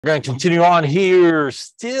We're going to continue on here,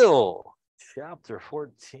 still chapter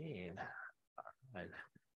 14,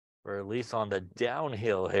 or at least on the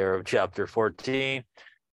downhill here of chapter 14.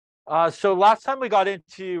 So last time we got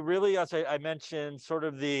into really, as I mentioned, sort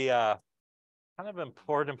of the kind of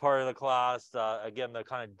important part of the class. Again, the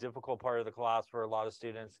kind of difficult part of the class for a lot of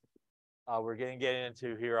students. We're getting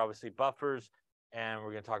into here, obviously, buffers, and we're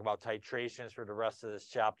going to talk about titrations for the rest of this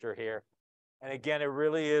chapter here. And again, it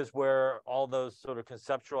really is where all those sort of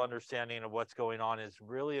conceptual understanding of what's going on is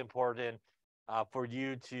really important for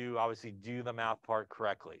you to obviously do the math part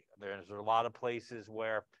correctly. There's a lot of places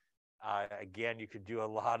where, again, you could do a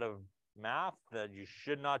lot of math that you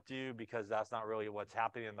should not do because that's not really what's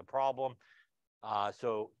happening in the problem.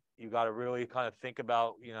 So you got to really kind of think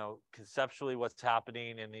about, conceptually what's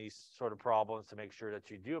happening in these sort of problems to make sure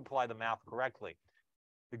that you do apply the math correctly.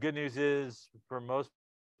 The good news is, for most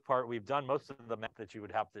part, we've done most of the math that you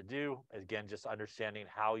would have to do. Again, just understanding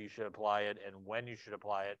how you should apply it and when you should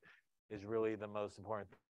apply it is really the most important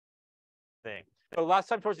thing. So last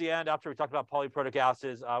time towards the end, after we talked about polyprotic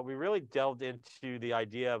acids, we really delved into the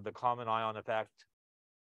idea of the common ion effect.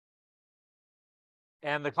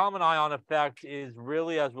 And the common ion effect is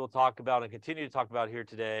really, as we'll talk about and continue to talk about here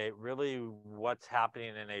today, really what's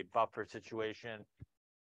happening in a buffer situation.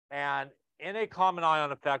 And in a common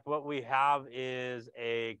ion effect, what we have is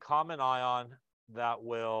a common ion that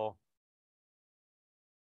will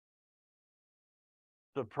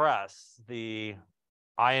suppress the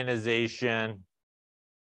ionization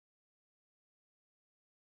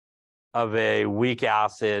of a weak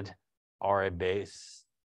acid or a base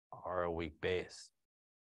or a weak base.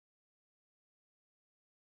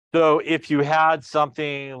 So if you had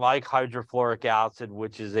something like hydrofluoric acid,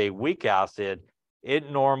 which is a weak acid,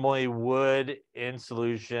 it normally would, in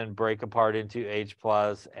solution, break apart into H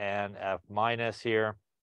plus and F minus here.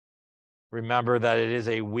 Remember that it is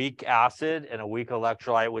a weak acid and a weak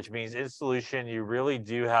electrolyte, which means in solution, you really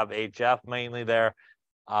do have HF mainly there,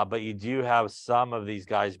 but you do have some of these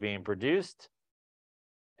guys being produced.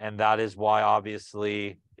 And that is why,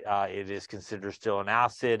 obviously, it is considered still an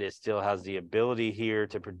acid. It still has the ability here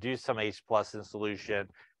to produce some H plus in solution,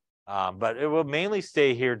 but it will mainly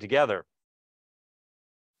stay here together.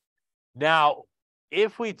 Now,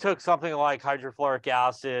 if we took something like hydrofluoric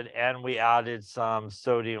acid and we added some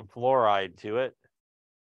sodium fluoride to it,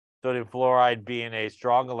 sodium fluoride being a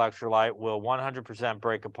strong electrolyte will 100%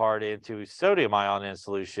 break apart into sodium ion in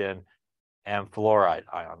solution and fluoride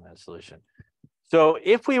ion in solution. So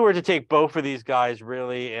if we were to take both of these guys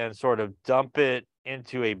really and sort of dump it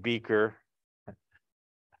into a beaker,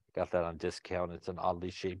 got that on discount. It's an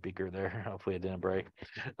oddly shaped beaker there. Hopefully it didn't break.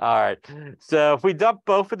 All right. So if we dump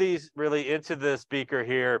both of these really into this beaker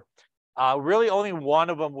here, really only one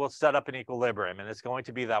of them will set up an equilibrium, and it's going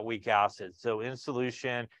to be that weak acid. So in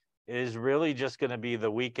solution, it is really just going to be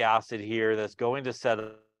the weak acid here that's going to set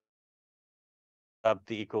up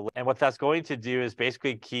the equilibrium. And what that's going to do is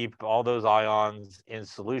basically keep all those ions in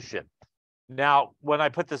solution. Now, when I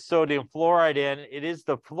put the sodium fluoride in, it is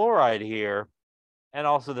the fluoride here and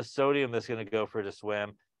also the sodium that's going to go for the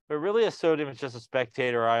swim. But really, a sodium is just a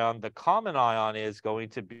spectator ion. The common ion is going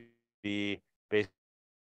to be basically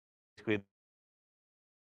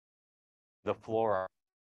the fluoride.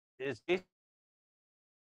 It's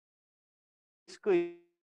basically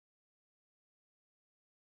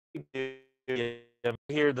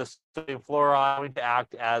here, the sodium fluoride is going to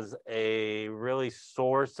act as a really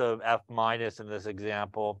source of F minus in this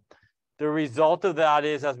example. The result of that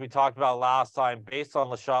is, as we talked about last time, based on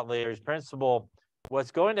Le Chatelier's principle,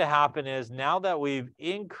 what's going to happen is now that we've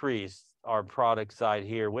increased our product side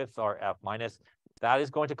here with our F minus, that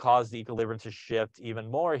is going to cause the equilibrium to shift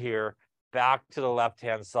even more here back to the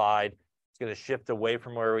left-hand side. It's going to shift away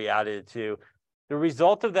from where we added it to. The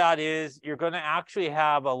result of that is you're going to actually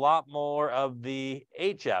have a lot more of the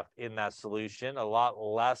HF in that solution, a lot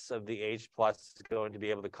less of the H plus is going to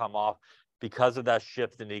be able to come off because of that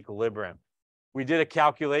shift in equilibrium. We did a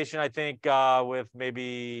calculation, I think, with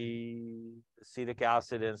maybe acetic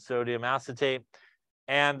acid and sodium acetate.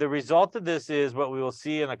 And the result of this is what we will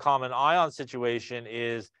see in a common ion situation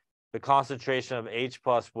is the concentration of H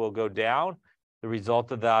plus will go down. The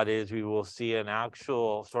result of that is we will see an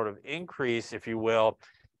actual sort of increase, if you will,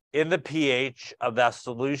 in the pH of that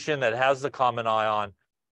solution that has the common ion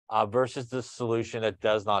versus the solution that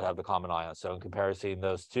does not have the common ion. So in comparison,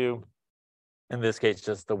 those two, in this case,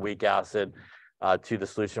 just the weak acid to the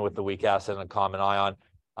solution with the weak acid and a common ion,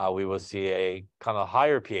 we will see a kind of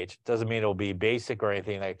higher pH. It doesn't mean it will be basic or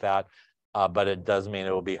anything like that, but it does mean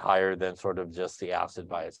it will be higher than sort of just the acid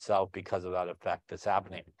by itself because of that effect that's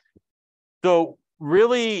happening. So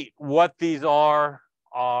really what these are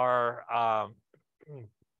are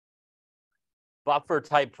buffer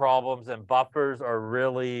type problems, and buffers are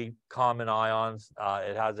really common ions.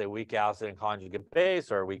 It has a weak acid and conjugate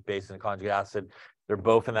base, or a weak base and conjugate acid. They're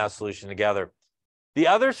both in that solution together. The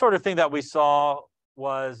other sort of thing that we saw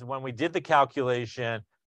was when we did the calculation,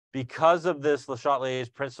 because of this Le Chatelier's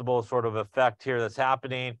principle sort of effect here that's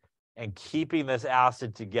happening and keeping this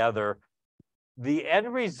acid together, the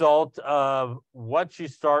end result of what you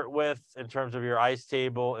start with in terms of your ice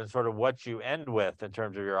table and sort of what you end with in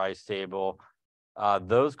terms of your ice table,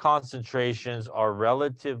 those concentrations are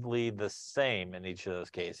relatively the same in each of those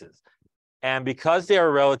cases. And because they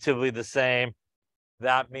are relatively the same,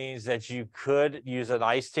 that means that you could use an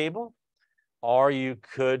ice table, or you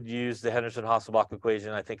could use the Henderson-Hasselbalch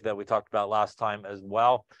equation, I think that we talked about last time as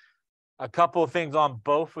well. A couple of things on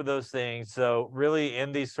both of those things. So really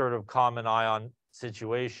in these sort of common ion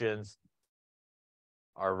situations,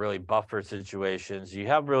 are really buffer situations, you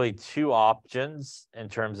have really two options in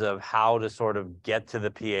terms of how to sort of get to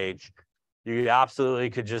the pH. You absolutely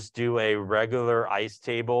could just do a regular ice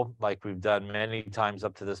table like we've done many times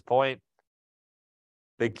up to this point.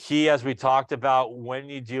 The key, as we talked about, when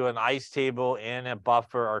you do an ice table in a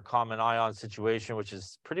buffer or common ion situation, which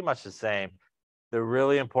is pretty much the same, the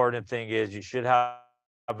really important thing is you should have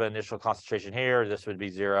an initial concentration here. This would be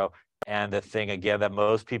 0. And the thing, again, that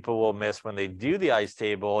most people will miss when they do the ice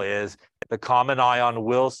table is the common ion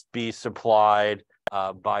will be supplied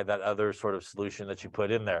by that other sort of solution that you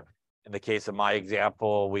put in there. In the case of my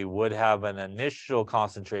example, we would have an initial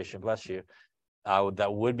concentration, bless you,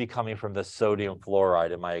 that would be coming from the sodium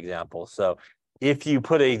fluoride in my example. So if you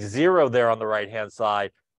put a 0 there on the right-hand side,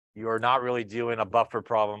 you're not really doing a buffer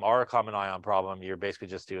problem or a common ion problem. You're basically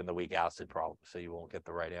just doing the weak acid problem, so you won't get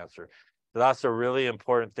the right answer. So that's a really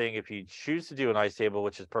important thing if you choose to do an ice table,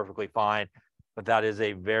 which is perfectly fine, but that is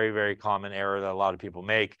a very, very common error that a lot of people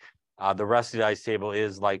make. The rest of the ice table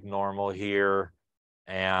is like normal here.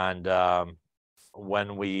 And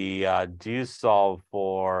when we do solve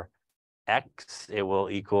for X, it will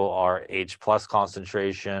equal our H plus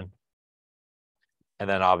concentration. And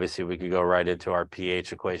then obviously we could go right into our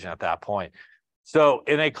pH equation at that point. So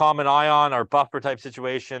in a common ion or buffer type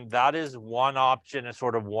situation, that is one option and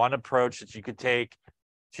sort of one approach that you could take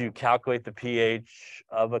to calculate the pH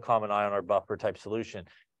of a common ion or buffer type solution.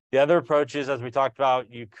 The other approach is, as we talked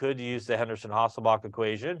about, you could use the Henderson-Hasselbalch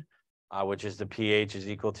equation, which is the pH is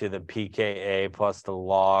equal to the pKa plus the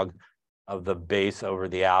log of the base over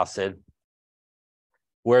the acid,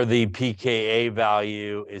 where the pKa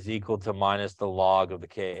value is equal to minus the log of the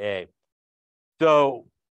Ka. So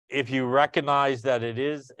if you recognize that it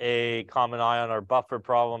is a common ion or buffer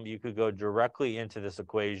problem, you could go directly into this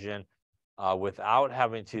equation without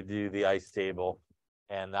having to do the ice table.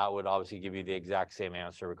 And that would obviously give you the exact same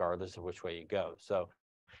answer regardless of which way you go. So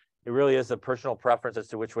it really is a personal preference as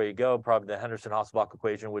to which way you go. Probably the Henderson-Hasselbalch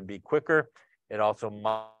equation would be quicker. It also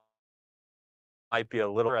might be a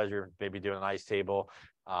little as you're maybe doing an ice table,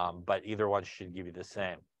 but either one should give you the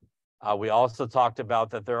same. We also talked about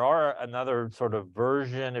that there are another sort of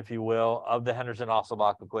version, if you will, of the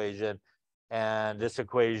Henderson-Hasselbalch equation. And this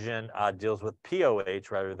equation deals with POH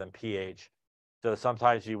rather than pH. So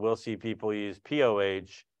sometimes you will see people use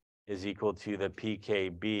POH is equal to the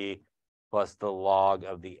pKb plus the log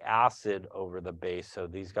of the acid over the base. So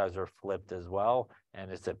these guys are flipped as well. And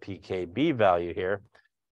it's a pKb value here.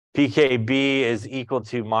 pKb is equal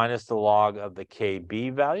to minus the log of the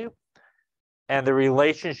Kb value. And the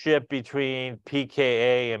relationship between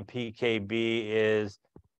pKa and pKb is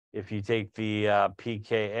if you take the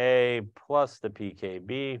pKa plus the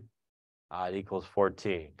pKb, it equals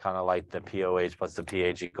 14, kind of like the POH plus the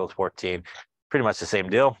pH equals 14. Pretty much the same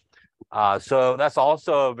deal. So that's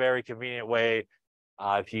also a very convenient way.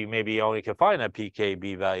 If you maybe only can find a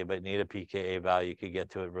pKb value, but need a pKa value, you could get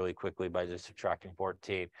to it really quickly by just subtracting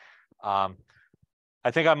 14. I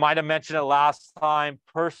think I might have mentioned it last time.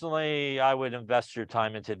 Personally, I would invest your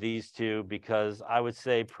time into these two because I would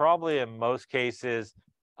say probably in most cases,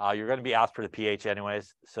 you're going to be asked for the pH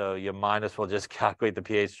anyways. So you might as well just calculate the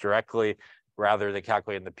pH directly rather than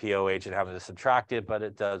calculating the POH and having to subtract it, but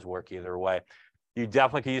it does work either way. You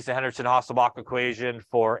definitely can use the Henderson-Hasselbalch equation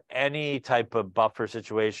for any type of buffer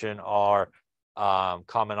situation or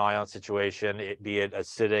common ion situation, be it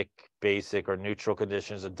acidic, basic, or neutral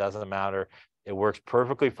conditions. It doesn't matter. It works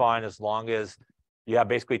perfectly fine as long as you have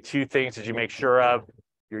basically two things that you make sure of.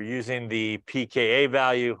 You're using the pKa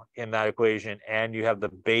value in that equation, and you have the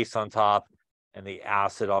base on top and the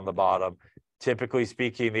acid on the bottom. Typically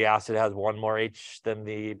speaking, the acid has one more H than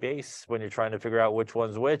the base when you're trying to figure out which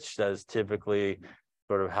one's which. That's typically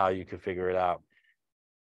sort of how you can figure it out.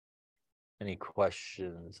 Any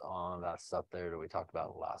questions on that stuff there that we talked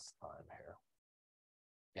about last time here?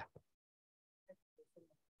 Yeah.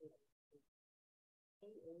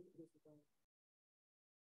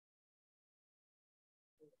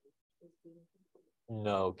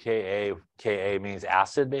 No, Ka means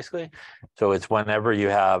acid basically. So it's whenever you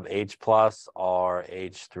have H plus or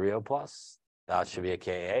H3O plus, that should be a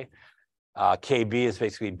Ka. Kb is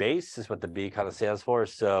basically base, is what the B kind of stands for.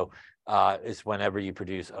 So it's whenever you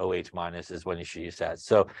produce OH minus is when you should use that.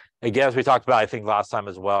 So again, as we talked about, I think last time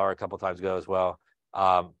as well, or a couple of times ago as well,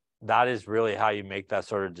 that is really how you make that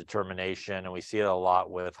sort of determination. And we see it a lot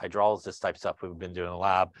with hydrolysis type stuff we've been doing in the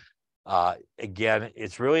lab. Again,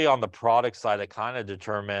 it's really on the product side that kind of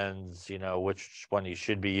determines, you know, which one you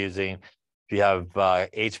should be using. If you have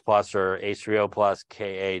H plus or H3O plus,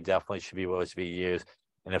 Ka definitely should be what should be used.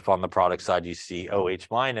 And if on the product side you see OH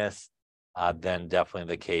minus, then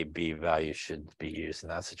definitely the Kb value should be used in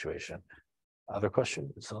that situation. Other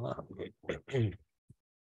questions on that?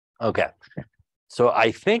 Okay. So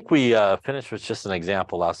I think we finished with just an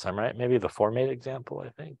example last time, right? Maybe the formate example, I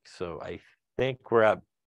think. So I think we're at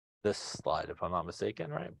this slide, if I'm not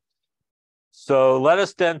mistaken, right? So let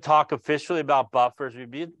us then talk officially about buffers.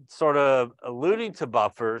 We've been sort of alluding to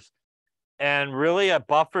buffers. And really, a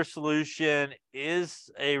buffer solution is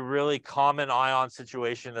a really common ion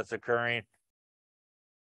situation that's occurring.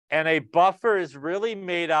 And a buffer is really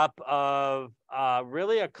made up of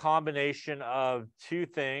really a combination of two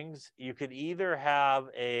things. You could either have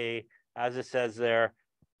a, as it says there,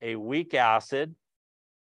 a weak acid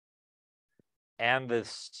and the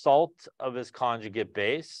salt of its conjugate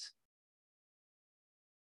base.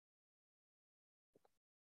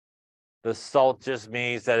 The salt just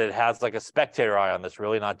means that it has like a spectator ion that's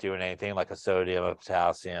really not doing anything, like a sodium, a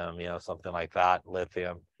potassium, you know, something like that,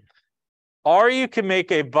 lithium. Or you can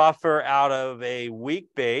make a buffer out of a weak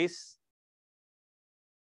base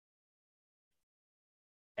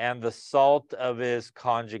and the salt of its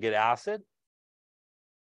conjugate acid.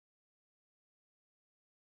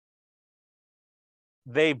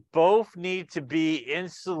 They both need to be in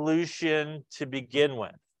solution to begin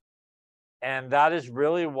with. And that is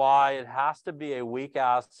really why it has to be a weak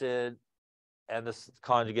acid and this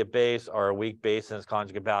conjugate base, or a weak base and its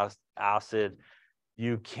conjugate acid.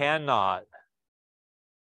 You cannot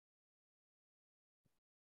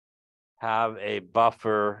have a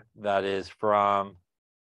buffer that is from,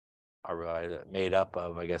 or made up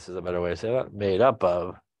of, I guess is a better way to say that, made up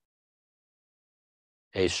of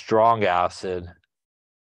a strong acid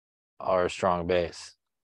or a strong base.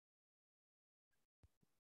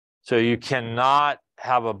 So you cannot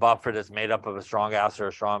have a buffer that's made up of a strong acid or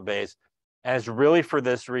a strong base. And it's really for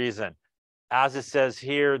this reason. As it says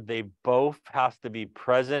here, they both have to be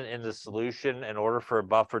present in the solution in order for a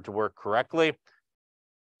buffer to work correctly.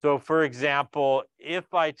 So for example,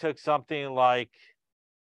 if I took something like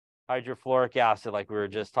hydrofluoric acid, like we were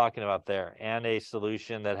just talking about there, and a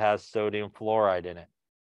solution that has sodium fluoride in it.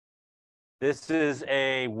 This is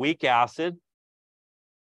a weak acid.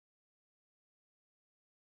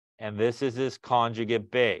 And this is its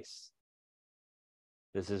conjugate base.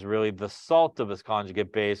 This is really the salt of its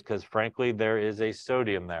conjugate base because, frankly, there is a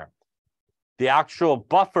sodium there. The actual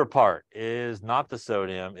buffer part is not the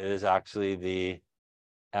sodium. It is actually the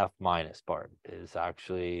F minus part. It is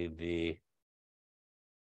actually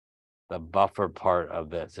the buffer part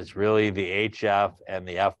of this. It's really the HF and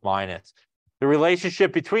the F minus. The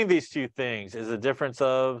relationship between these two things is a difference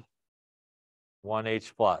of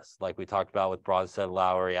 1H plus, like we talked about with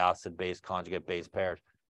Bronsted-Lowry acid-base conjugate base pairs.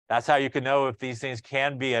 That's how you can know if these things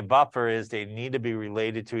can be a buffer, is they need to be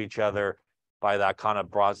related to each other by that kind of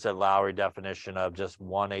Bronsted-Lowry definition of just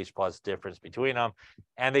 1H plus difference between them,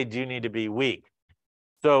 and they do need to be weak.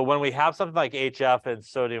 So when we have something like HF and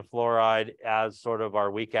sodium fluoride as sort of our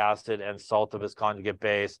weak acid and salt of its conjugate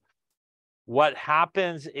base, what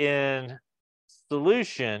happens in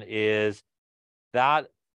solution is that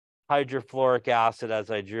hydrofluoric acid, as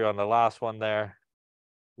I drew on the last one there,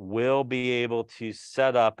 will be able to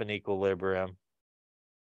set up an equilibrium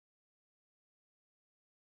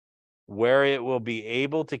where it will be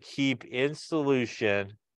able to keep in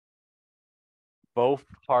solution both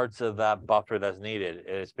parts of that buffer that's needed.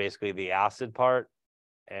 It's basically the acid part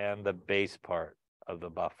and the base part of the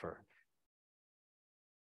buffer.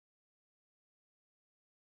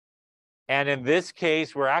 And in this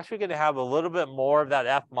case, we're actually going to have a little bit more of that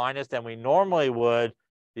F minus than we normally would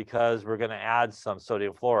because we're going to add some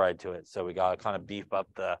sodium fluoride to it. So we got to kind of beef up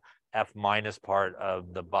the F minus part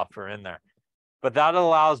of the buffer in there. But that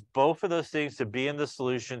allows both of those things to be in the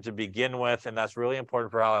solution to begin with. And that's really important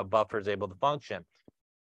for how a buffer is able to function.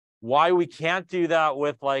 Why we can't do that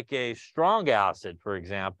with like a strong acid, for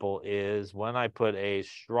example, is when I put a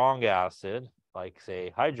strong acid, like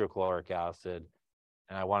say hydrochloric acid,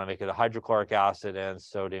 and I want to make it a hydrochloric acid and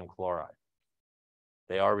sodium chloride.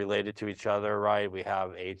 They are related to each other, right? We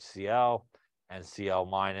have HCl and Cl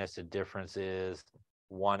minus. The difference is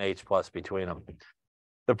 1 H plus between them.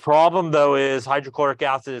 The problem, though, is hydrochloric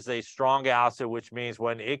acid is a strong acid, which means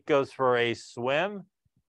when it goes for a swim,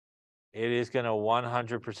 it is going to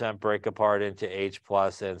 100% break apart into H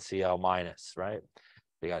plus and Cl minus, right?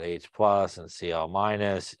 We got H plus and Cl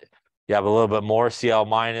minus. You have a little bit more Cl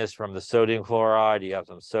minus from the sodium chloride. You have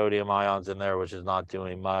some sodium ions in there, which is not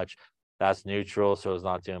doing much. That's neutral, so it's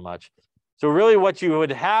not doing much. So really what you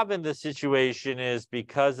would have in this situation is,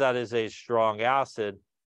 because that is a strong acid,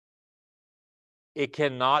 it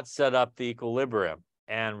cannot set up the equilibrium.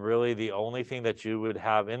 And really the only thing that you would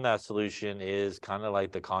have in that solution is kind of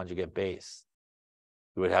like the conjugate base.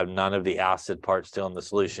 You would have none of the acid part still in the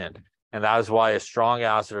solution. And that is why a strong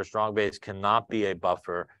acid or strong base cannot be a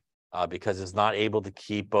buffer, because it's not able to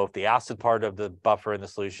keep both the acid part of the buffer in the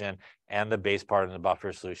solution and the base part in the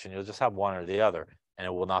buffer solution. You'll just have one or the other, and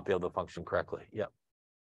it will not be able to function correctly. Yep.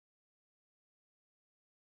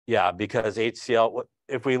 Yeah, because HCl,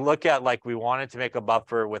 if we look at like we wanted to make a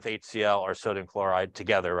buffer with HCl or sodium chloride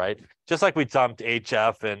together, right? Just like we dumped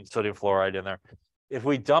HF and sodium fluoride in there. If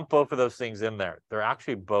we dump both of those things in there, they're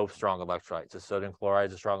actually both strong electrolytes. The sodium chloride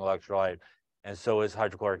is a strong electrolyte, and so is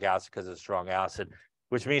hydrochloric acid because it's a strong acid,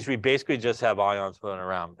 which means we basically just have ions floating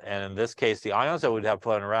around. And in this case, the ions that we'd have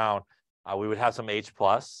floating around, we would have some H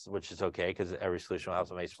plus, which is okay because every solution will have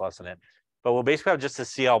some H plus in it. But we'll basically have just a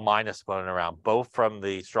Cl minus floating around, both from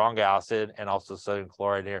the strong acid and also sodium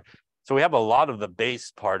chloride here. So we have a lot of the base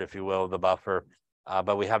part, if you will, of the buffer,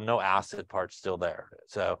 but we have no acid part still there.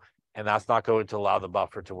 So, and that's not going to allow the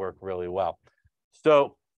buffer to work really well.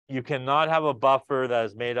 So you cannot have a buffer that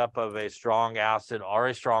is made up of a strong acid or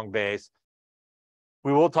a strong base.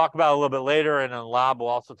 We will talk about it a little bit later, and in the lab we'll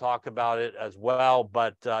also talk about it as well,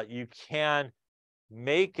 but you can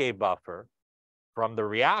make a buffer from the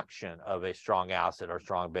reaction of a strong acid or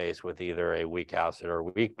strong base with either a weak acid or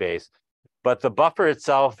weak base. But the buffer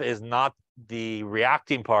itself is not the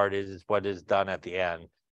reacting part, is what is done at the end.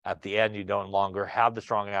 At the end, you no longer have the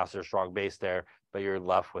strong acid or strong base there, but you're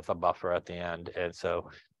left with a buffer at the end. And so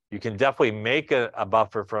you can definitely make a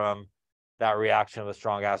buffer from that reaction of a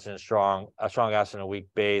strong acid and a strong acid and a weak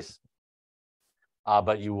base.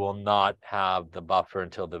 But you will not have the buffer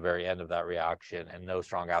until the very end of that reaction, and no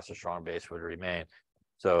strong acid or strong base would remain.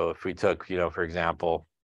 So if we took, for example,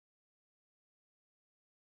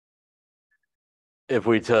 if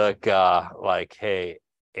we took like, hey,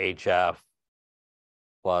 HF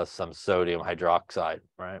plus some sodium hydroxide,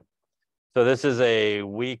 right? So this is a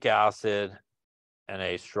weak acid and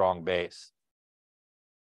a strong base.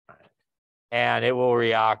 And it will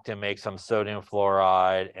react and make some sodium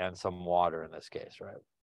fluoride and some water in this case, right?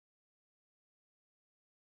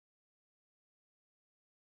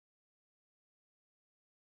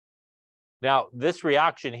 Now, this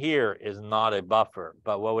reaction here is not a buffer,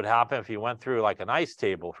 but what would happen if you went through like an ice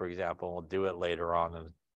table, for example, we'll do it later on in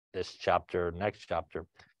this chapter, next chapter.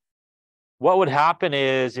 What would happen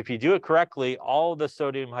is, if you do it correctly, all the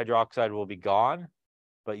sodium hydroxide will be gone,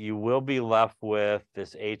 but you will be left with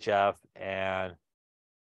this HF and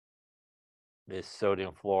this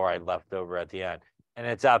sodium fluoride left over at the end. And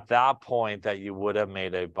it's at that point that you would have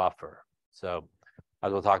made a buffer. So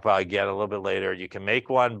as we'll talk about again a little bit later, you can make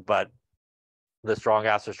one, but the strong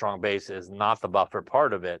acid, strong base is not the buffer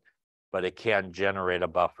part of it, but it can generate a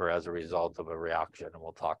buffer as a result of a reaction. And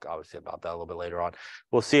we'll talk obviously about that a little bit later on.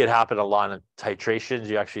 We'll see it happen a lot in titrations.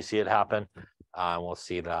 You actually see it happen. And we'll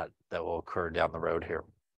see that will occur down the road here.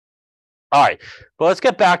 All right, well, let's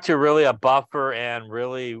get back to really a buffer and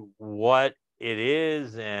really what it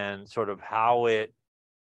is and sort of how it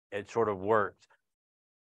sort of works.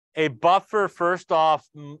 A buffer, first off,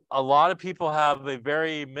 a lot of people have a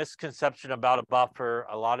very misconception about a buffer.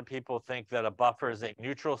 A lot of people think that a buffer is a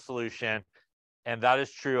neutral solution, and that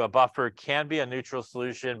is true. A buffer can be a neutral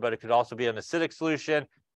solution, but it could also be an acidic solution.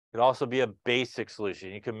 It could also be a basic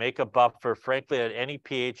solution. You can make a buffer, frankly, at any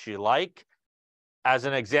pH you like. As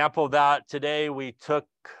an example of that, today we took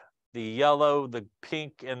the yellow, the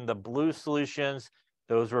pink, and the blue solutions.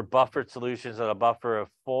 Those were buffered solutions at a buffer of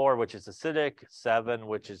 4, which is acidic, 7,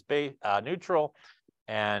 which is neutral,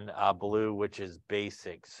 and blue, which is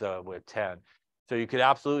basic, so with 10. So you could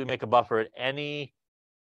absolutely make a buffer at any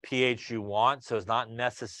pH you want. So it's not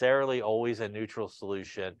necessarily always a neutral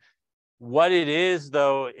solution. What it is,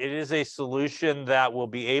 though, it is a solution that will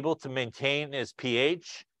be able to maintain its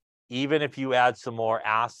pH even if you add some more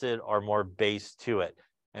acid or more base to it.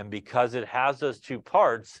 And because it has those two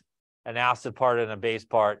parts, an acid part and a base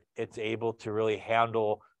part, it's able to really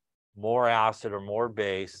handle more acid or more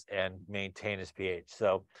base and maintain its pH.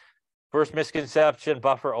 So first misconception,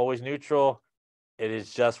 buffer always neutral. It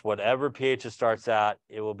is just whatever pH it starts at,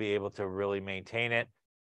 it will be able to really maintain it.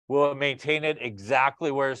 Will it maintain it exactly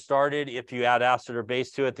where it started if you add acid or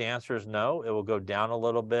base to it? The answer is no. It will go down a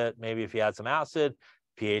little bit. Maybe if you add some acid,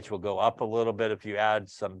 pH will go up a little bit if you add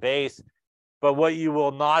some base. But what you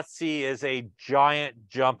will not see is a giant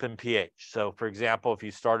jump in pH. So for example, if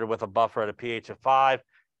you started with a buffer at a pH of 5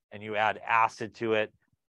 and you add acid to it,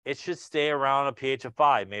 it should stay around a pH of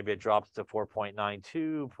 5. Maybe it drops to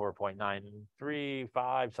 4.92, 4.93,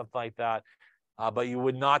 5, something like that. But you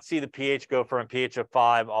would not see the pH go from a pH of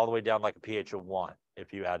 5 all the way down like a pH of 1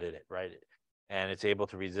 if you added it, right? And it's able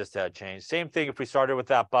to resist that change. Same thing if we started with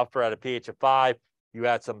that buffer at a pH of 5, you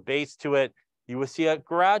add some base to it, you will see a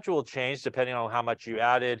gradual change depending on how much you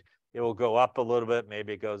added. It will go up a little bit.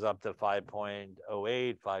 Maybe it goes up to 5.08,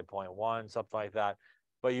 5.1, something like that.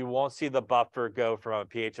 But you won't see the buffer go from a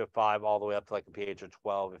pH of 5 all the way up to like a pH of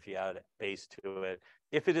 12 if you add base to it,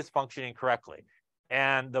 if it is functioning correctly.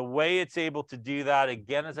 And the way it's able to do that,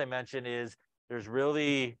 again, as I mentioned, is there's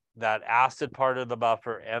really that acid part of the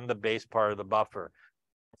buffer and the base part of the buffer.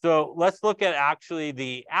 So let's look at actually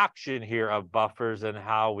the action here of buffers and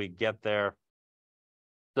how we get there.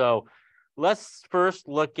 So let's first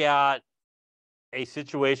look at a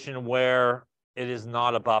situation where it is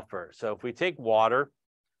not a buffer. So if we take water,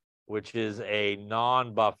 which is a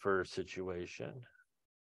non-buffer situation,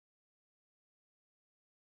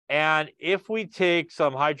 and if we take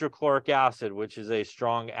some hydrochloric acid, which is a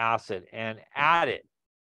strong acid, and add it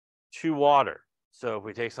to water. So if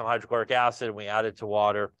we take some hydrochloric acid and we add it to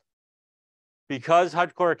water, because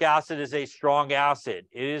hydrochloric acid is a strong acid,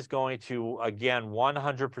 it is going to, again,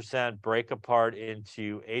 100% break apart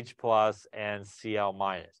into H plus and Cl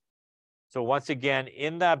minus. So once again,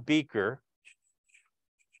 in that beaker,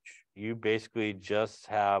 you basically just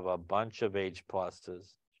have a bunch of H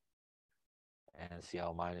pluses and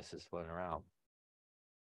Cl minuses floating around.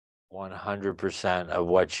 100% of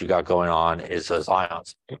what you got going on is those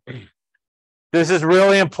ions. This is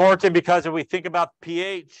really important because if we think about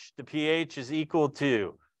pH, the pH is equal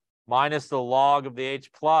to minus the log of the H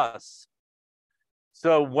plus.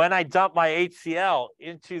 So when I dump my HCl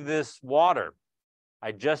into this water,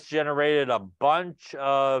 I just generated a bunch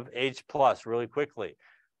of H plus really quickly.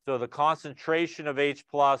 So the concentration of H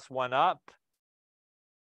plus went up.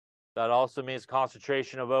 That also means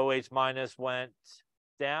concentration of OH minus went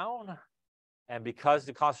down. And because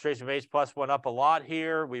the concentration of H plus went up a lot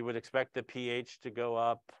here, we would expect the pH to go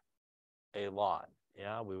up a lot.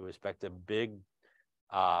 Yeah, we would expect a big,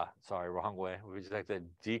 sorry, wrong way. We would expect a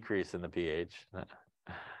decrease in the pH.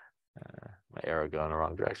 My arrow going the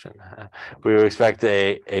wrong direction. We would expect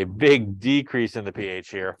a big decrease in the pH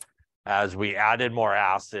here as we added more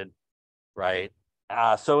acid, right?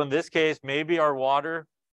 So in this case, maybe our water,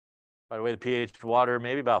 by the way, the pH of water,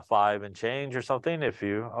 maybe about 5 and change or something. If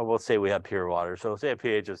you, we'll say we have pure water. So we'll say a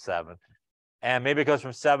pH of 7. And maybe it goes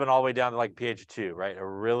from 7 all the way down to like pH of 2, right? A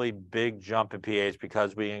really big jump in pH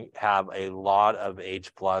because we have a lot of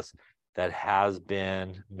H plus that has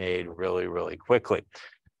been made really, really quickly.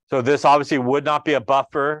 So this obviously would not be a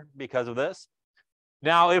buffer because of this.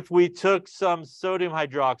 Now, if we took some sodium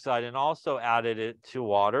hydroxide and also added it to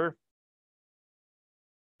water,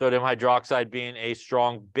 sodium hydroxide being a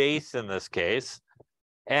strong base in this case.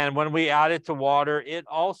 And when we add it to water, it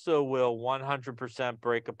also will 100%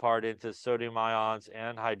 break apart into sodium ions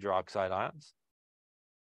and hydroxide ions.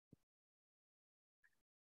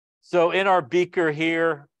 So in our beaker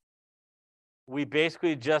here, we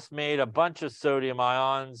basically just made a bunch of sodium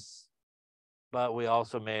ions, but we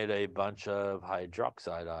also made a bunch of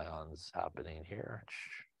hydroxide ions happening here.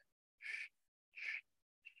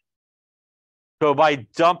 So by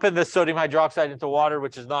dumping the sodium hydroxide into water,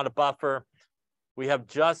 which is not a buffer, we have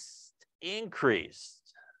just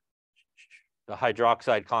increased the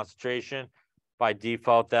hydroxide concentration. By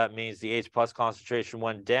default, that means the H plus concentration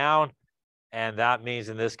went down. And that means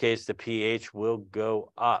in this case, the pH will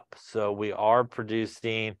go up. So we are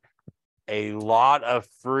producing a lot of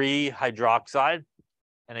free hydroxide.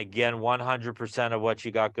 And again, 100% of what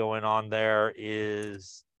you got going on there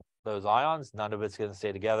is those ions. None of it's going to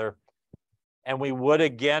stay together. And we would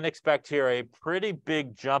again expect here a pretty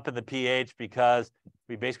big jump in the pH because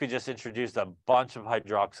we basically just introduced a bunch of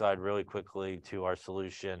hydroxide really quickly to our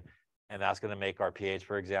solution. And that's going to make our pH,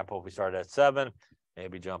 for example, if we started at 7,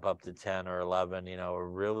 maybe jump up to 10 or 11, you know, a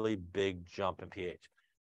really big jump in pH.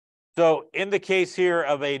 So in the case here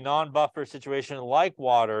of a non-buffer situation like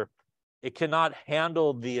water, it cannot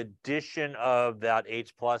handle the addition of that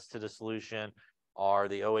H plus to the solution or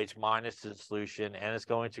the OH minus to the solution, and it's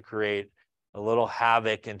going to create a little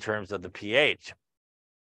havoc in terms of the pH.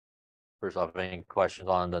 First off, any questions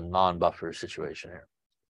on the non-buffer situation here?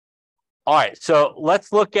 All right, so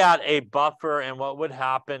let's look at a buffer and what would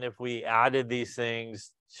happen if we added these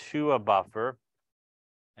things to a buffer.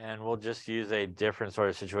 And we'll just use a different sort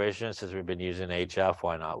of situation since we've been using HF.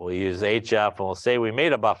 Why not? We'll use HF and we'll say we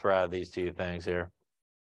made a buffer out of these two things here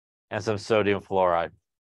and some sodium fluoride.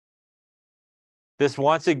 This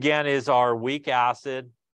once again is our weak acid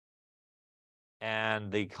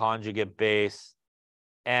and the conjugate base.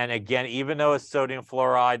 And again, even though it's sodium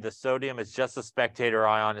fluoride, the sodium is just a spectator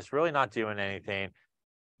ion. It's really not doing anything.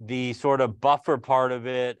 The sort of buffer part of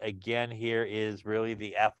it, again, here is really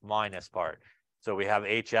the F minus part. So we have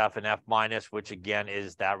HF and F minus, which again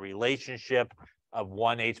is that relationship of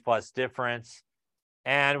one H plus difference.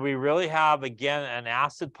 And we really have, again, an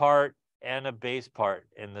acid part and a base part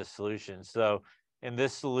in this solution. So in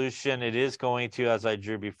this solution, it is going to, as I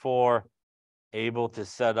drew before, able to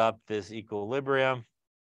set up this equilibrium.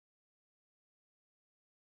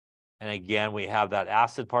 And again, we have that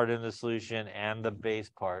acid part in the solution and the base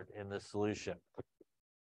part in the solution.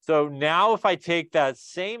 So now if I take that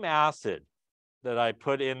same acid that I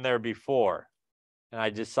put in there before, and I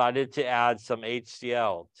decided to add some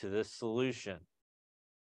HCl to this solution,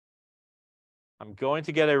 I'm going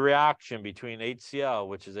to get a reaction between HCl,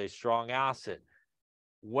 which is a strong acid.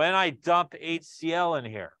 When I dump HCl in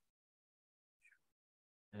here,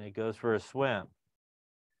 and it goes for a swim,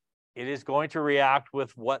 it is going to react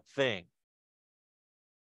with what thing?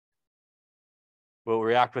 Will it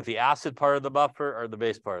react with the acid part of the buffer or the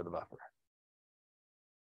base part of the buffer?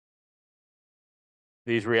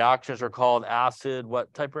 These reactions are called acid,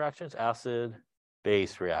 what type reactions?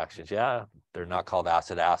 Acid-base reactions. Yeah, they're not called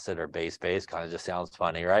acid-acid or base-base. Kind of just sounds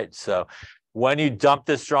funny, right? So when you dump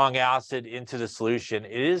this strong acid into the solution,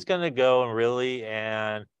 it is going to go and really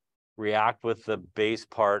react with the base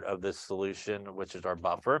part of this solution, which is our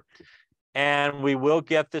buffer. And we will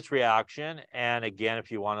get this reaction. And again, if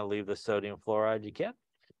you want to leave the sodium fluoride, you can.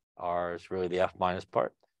 R is really the F minus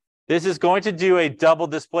part. This is going to do a double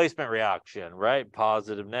displacement reaction, right?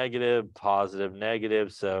 Positive, negative.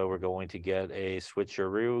 So we're going to get a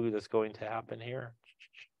switcheroo that's going to happen here.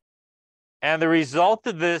 And the result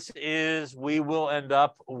of this is we will end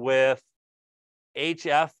up with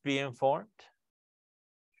HF being formed.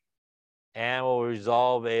 And we'll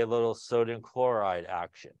resolve a little sodium chloride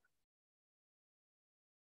action.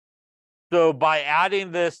 So by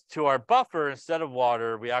adding this to our buffer instead of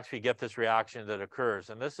water, we actually get this reaction that occurs.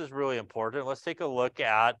 And this is really important. Let's take a look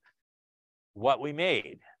at what we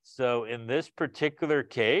made. So in this particular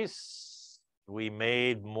case, we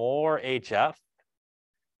made more HF.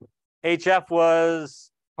 HF was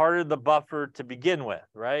part of the buffer to begin with,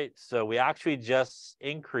 right? So we actually just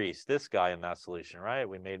increased this guy in that solution, right?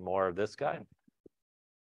 We made more of this guy.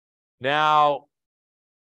 Now,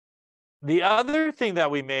 the other thing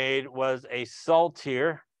that we made was a salt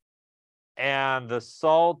here, and the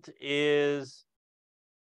salt is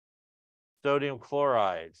sodium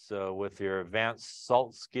chloride. So with your advanced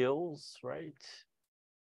salt skills, right,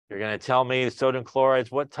 you're going to tell me sodium chloride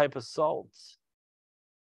is what type of salt?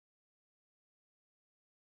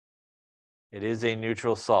 It is a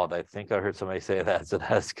neutral salt. I think I heard somebody say that, so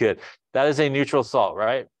that's good. That is a neutral salt,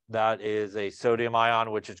 right? That is a sodium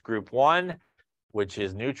ion, which is group 1. Which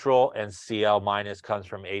is neutral, and Cl minus comes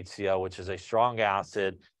from HCl, which is a strong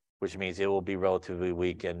acid, which means it will be relatively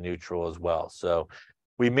weak and neutral as well. So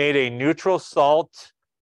we made a neutral salt,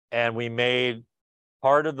 and we made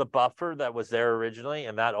part of the buffer that was there originally,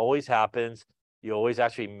 and that always happens. You always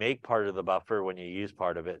actually make part of the buffer when you use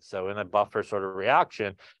part of it. So in a buffer sort of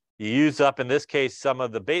reaction, you use up, in this case, some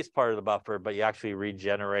of the base part of the buffer, but you actually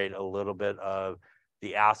regenerate a little bit of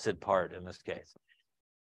the acid part in this case.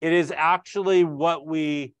 It is actually what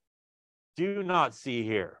we do not see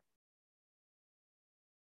here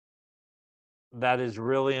that is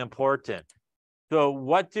really important. So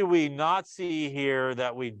what do we not see here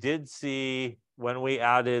that we did see when we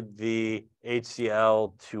added the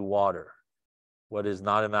HCl to water? What is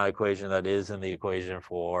not in that equation that is in the equation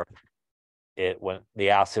for it when the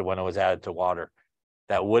acid when it was added to water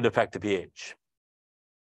that would affect the pH?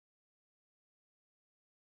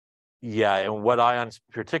 Yeah, and what ions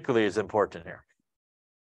particularly is important here?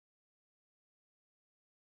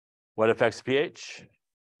 What affects the pH?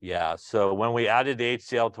 Yeah, so when we added the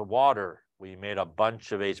HCl to water, we made a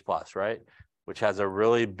bunch of H+, right? Which has a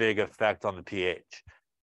really big effect on the pH.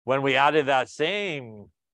 When we added that same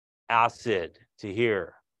acid to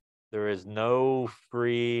here, there is no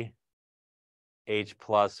free H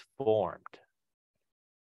plus formed.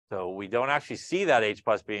 So we don't actually see that H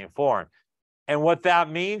plus being formed. And what that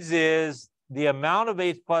means is the amount of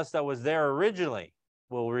H plus that was there originally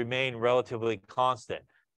will remain relatively constant.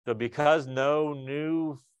 So because no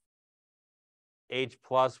new H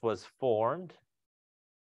plus was formed,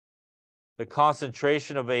 the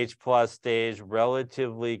concentration of H plus stays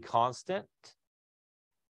relatively constant.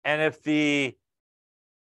 And if the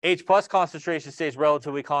H plus concentration stays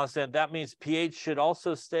relatively constant, that means pH should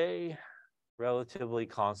also stay relatively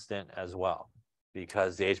constant as well,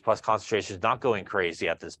 because the H plus concentration is not going crazy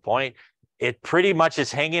at this point. It pretty much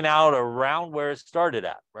is hanging out around where it started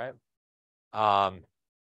at, right?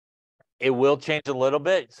 It will change a little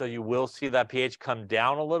bit, so you will see that pH come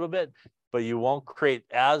down a little bit, but you won't create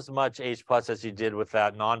as much H plus as you did with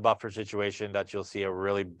that non-buffer situation that you'll see a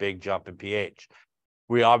really big jump in pH.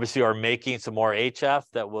 We obviously are making some more HF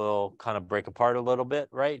that will kind of break apart a little bit,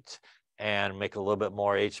 right? And make a little bit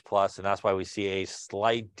more H plus, and that's why we see a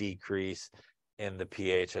slight decrease in the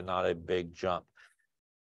pH and not a big jump.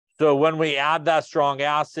 So when we add that strong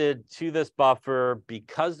acid to this buffer,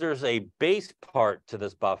 because there's a base part to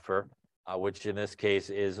this buffer, which in this case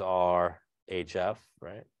is our HF,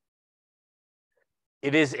 right?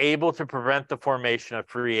 It is able to prevent the formation of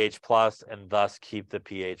free H plus and thus keep the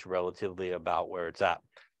pH relatively about where it's at.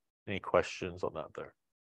 Any questions on that there?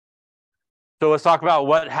 So let's talk about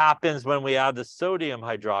what happens when we add the sodium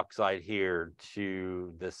hydroxide here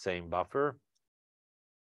to the same buffer.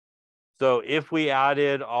 So if we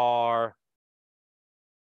added our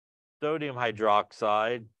sodium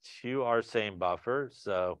hydroxide to our same buffer,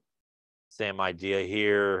 so same idea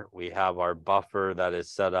here, we have our buffer that is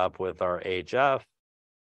set up with our HF,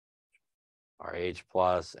 our H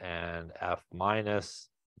plus and F minus.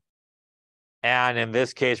 And in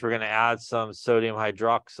this case, we're going to add some sodium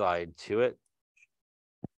hydroxide to it.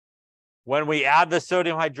 When we add the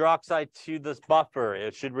sodium hydroxide to this buffer,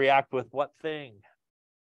 it should react with what thing?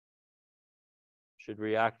 Should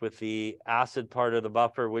react with the acid part of the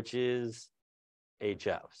buffer, which is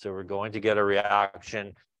HF. So we're going to get a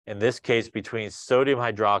reaction, in this case, between sodium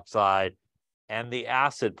hydroxide and the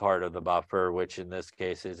acid part of the buffer, which in this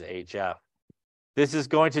case is HF. This is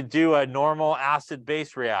going to do a normal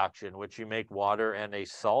acid-base reaction, which you make water and a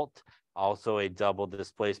salt, also a double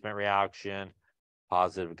displacement reaction.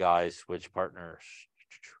 Positive guys switch partners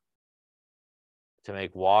to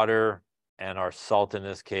make water and our salt in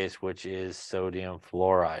this case, which is sodium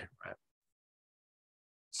fluoride. Right?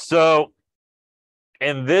 So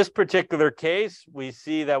in this particular case, we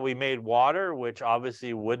see that we made water, which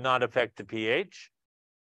obviously would not affect the pH.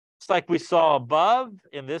 It's like we saw above.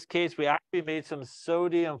 In this case, we actually made some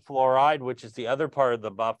sodium fluoride, which is the other part of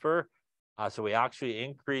the buffer. So we actually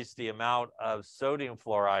increased the amount of sodium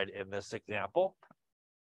fluoride in this example.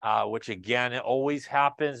 Which again, it always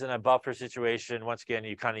happens in a buffer situation. Once again,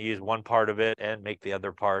 you kind of use one part of it and make the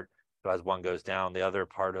other part. So as one goes down, the other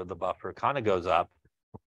part of the buffer kind of goes up.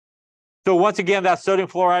 So once again, that sodium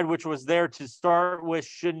fluoride, which was there to start with,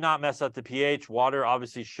 should not mess up the pH. Water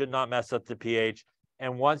obviously should not mess up the pH.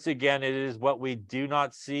 And once again, it is what we do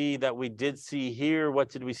not see that we did see here. What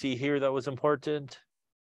did we see here that was important?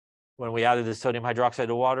 When we added the sodium hydroxide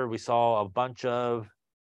to water, we saw a bunch of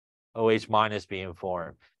OH minus being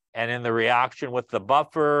formed. And in the reaction with the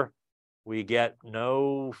buffer, we get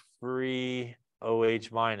no free OH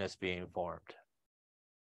minus being formed.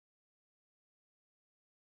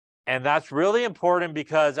 And that's really important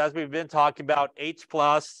because as we've been talking about, H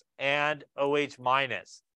plus and OH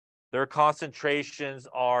minus, their concentrations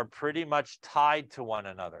are pretty much tied to one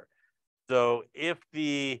another. So if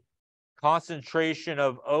the concentration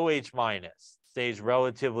of OH minus stays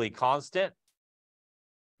relatively constant,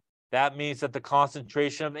 that means that the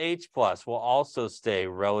concentration of H plus will also stay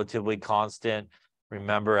relatively constant.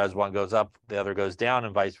 Remember, as one goes up, the other goes down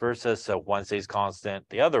and vice versa. So one stays constant,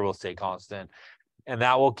 the other will stay constant. And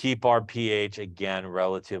that will keep our pH, again,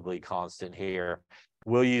 relatively constant here.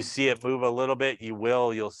 Will you see it move a little bit? You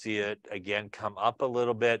will. You'll see it, again, come up a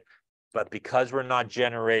little bit. But because we're not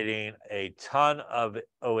generating a ton of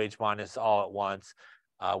OH minus all at once,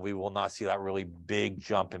 we will not see that really big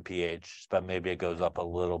jump in pH, but maybe it goes up a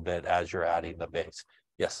little bit as you're adding the base.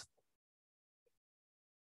 Yes.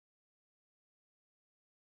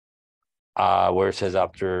 Where it says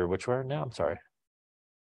after which word now? I'm sorry.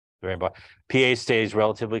 pH stays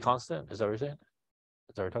relatively constant. Is that what you're saying?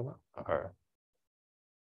 Is that what we're talking about? All right.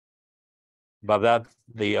 Above that,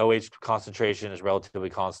 the OH concentration is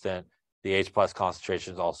relatively constant. The H plus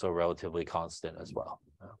concentration is also relatively constant as well.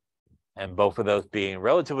 And both of those being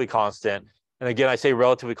relatively constant, And again, I say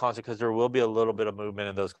relatively constant because there will be a little bit of movement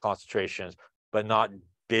in those concentrations, but not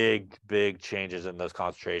big changes in those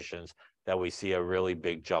concentrations that we see a really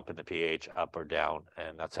big jump in the pH up or down.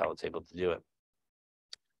 And that's how it's able to do it.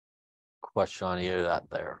 Question on either of that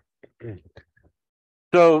there.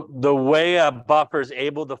 So the way a buffer is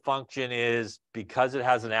able to function is because it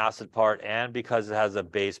has an acid part and because it has a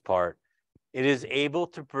base part, it is able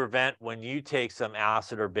to prevent when you take some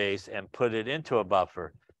acid or base and put it into a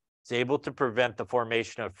buffer, it's able to prevent the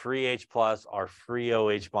formation of free H plus or free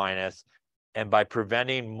OH minus. And by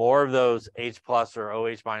preventing more of those H plus or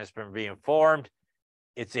OH minus from being formed,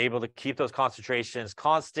 it's able to keep those concentrations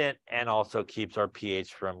constant and also keeps our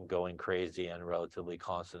pH from going crazy and relatively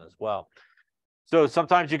constant as well. So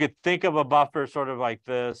sometimes you could think of a buffer sort of like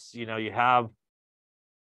this. You know, you have,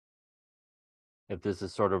 if this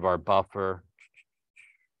is sort of our buffer,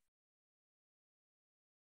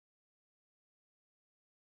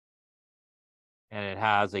 and it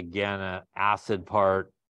has, again, an acid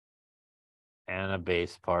part and a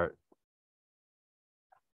base part.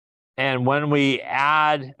 And when we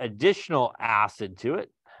add additional acid to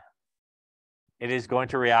it, it is going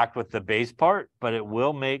to react with the base part, but it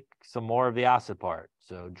will make some more of the acid part.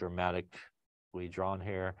 So dramatically drawn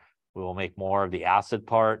here, we will make more of the acid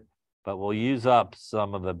part, but we'll use up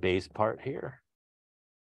some of the base part here.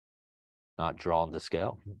 Not drawn to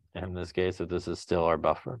scale in this case, if this is still our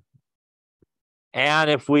buffer. And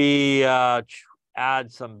if we add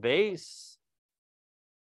some base,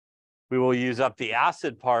 we will use up the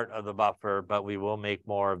acid part of the buffer, but we will make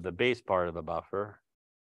more of the base part of the buffer.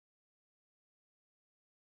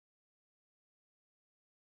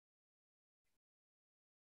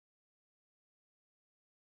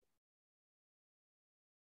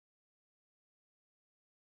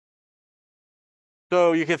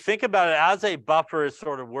 So you can think about it as a buffer is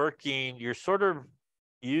sort of working, you're sort of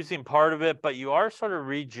using part of it, but you are sort of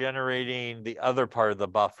regenerating the other part of the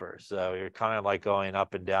buffer. So you're kind of like going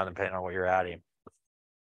up and down depending on what you're adding.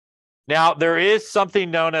 Now, there is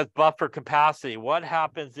something known as buffer capacity. What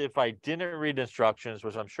happens if I didn't read instructions,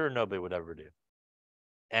 which I'm sure nobody would ever do,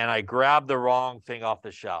 and I grab the wrong thing off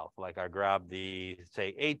the shelf? Like I grab the,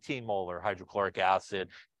 say, 18 molar hydrochloric acid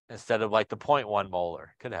instead of like the 0.1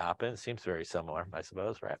 molar. Could happen. It seems very similar, I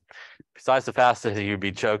suppose, right? Besides the fact that you'd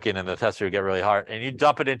be choking and the tester would get really hard, and you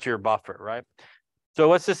dump it into your buffer, right? So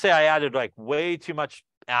let's just say I added like way too much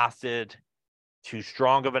acid, too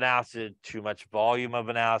strong of an acid, too much volume of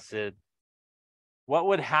an acid. What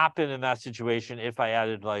would happen in that situation if I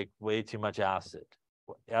added like way too much acid?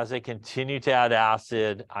 As I continue to add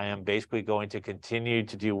acid, I am basically going to continue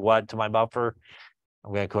to do what to my buffer?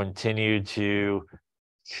 I'm going to continue to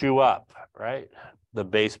chew up, right? The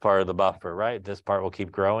base part of the buffer, right? This part will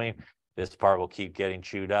keep growing. This part will keep getting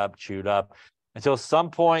chewed up, until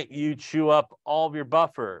some point you chew up all of your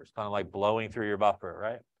buffers, kind of like blowing through your buffer,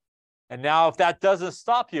 right? And now if that doesn't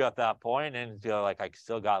stop you at that point, and you're like, I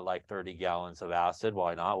still got like 30 gallons of acid,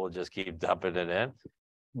 why not? We'll just keep dumping it in.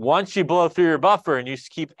 Once you blow through your buffer and you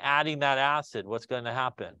keep adding that acid, what's going to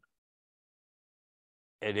happen?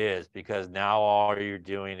 It is, because now all you're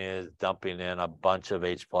doing is dumping in a bunch of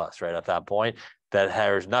H plus, right? At that point, that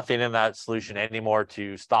there's nothing in that solution anymore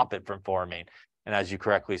to stop it from forming. And as you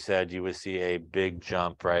correctly said, you would see a big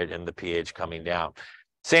jump, right, in the pH coming down.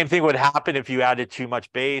 Same thing would happen if you added too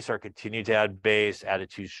much base or continued to add base,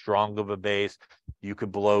 added too strong of a base. You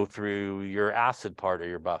could blow through your acid part of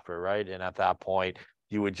your buffer, right? And at that point,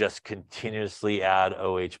 you would just continuously add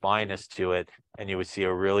OH minus to it, and you would see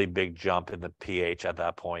a really big jump in the pH at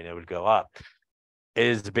that point. It would go up. It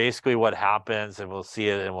is basically what happens, and we'll see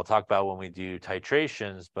it, and we'll talk about when we do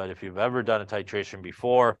titrations. But if you've ever done a titration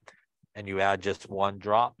before and you add just one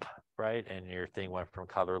drop, right, and your thing went from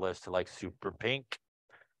colorless to like super pink,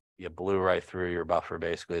 you blew right through your buffer,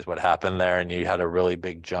 basically, is what happened there. And you had a really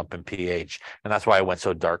big jump in pH. And that's why it went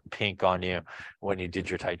so dark pink on you when you did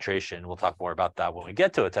your titration. We'll talk more about that when we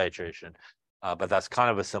get to a titration. But that's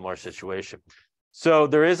kind of a similar situation. So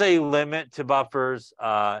there is a limit to buffers.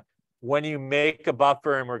 When you make a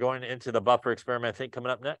buffer, and we're going into the buffer experiment, I think,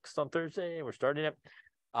 coming up next on Thursday, we're starting it.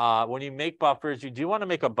 When you make buffers, you do want to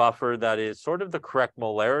make a buffer that is sort of the correct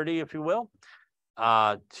molarity, if you will,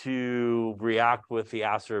 to react with the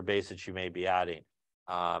acid or base that you may be adding.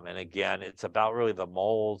 And again, it's about really the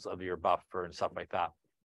moles of your buffer and stuff like that.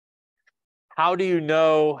 How do you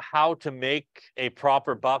know how to make a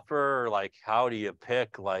proper buffer? Or like, how do you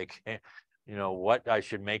pick, like, you know, what I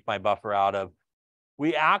should make my buffer out of?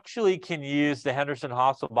 We actually can use the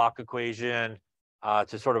Henderson-Hasselbalch equation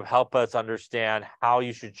to sort of help us understand how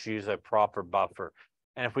you should choose a proper buffer.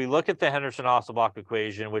 And if we look at the Henderson-Hasselbalch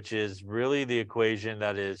equation, which is really the equation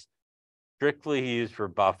that is strictly used for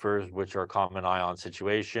buffers, which are common ion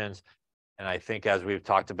situations. And I think, as we've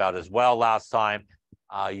talked about as well last time,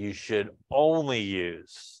 you should only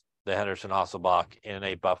use the Henderson-Hasselbalch in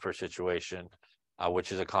a buffer situation,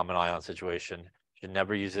 which is a common ion situation. You should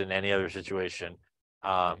never use it in any other situation.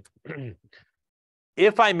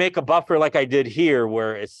 If I make a buffer like I did here,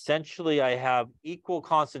 where essentially I have equal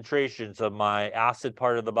concentrations of my acid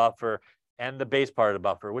part of the buffer and the base part of the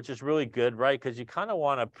buffer, which is really good, right? Because you kind of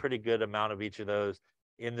want a pretty good amount of each of those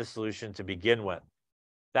in the solution to begin with.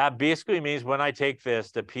 That basically means when I take this,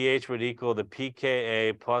 the pH would equal the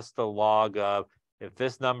pKa plus the log of, if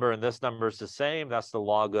this number and this number is the same, that's the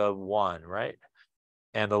log of 1, right?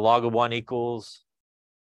 And the log of 1 equals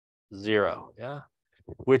 0, yeah?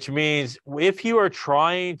 Which means if you are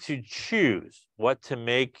trying to choose what to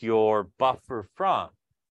make your buffer from,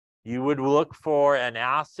 you would look for an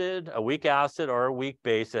acid, a weak acid or a weak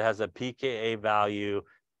base that has a pKa value,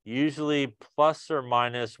 usually plus or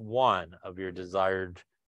minus 1 of your desired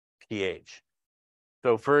pH.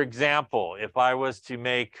 So for example, if I was to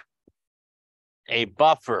make a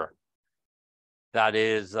buffer that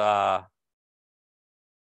is, that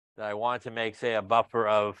I wanted to make, say, a buffer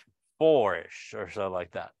of 4-ish or so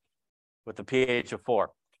like that, with the pH of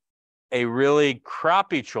 4, a really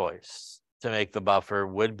crappy choice to make the buffer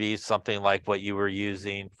would be something like what you were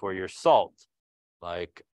using for your salt,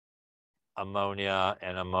 like ammonia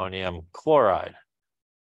and ammonium chloride,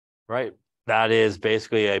 right? That is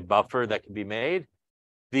basically a buffer that can be made.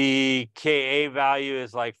 The Ka value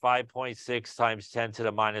is like 5.6 times 10 to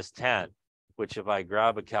the minus 10, which if I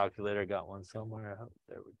grab a calculator, got one somewhere. Oh,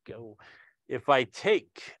 there we go. If I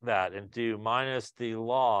take that and do minus the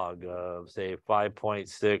log of, say,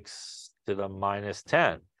 5.6 to the minus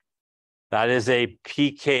 10, that is a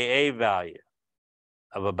pKa value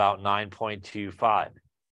of about 9.25.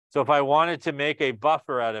 So if I wanted to make a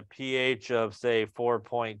buffer at a pH of, say,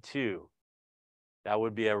 4.2, that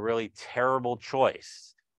would be a really terrible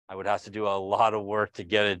choice. I would have to do a lot of work to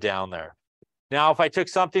get it down there. Now, if I took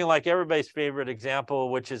something like everybody's favorite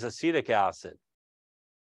example, which is acetic acid,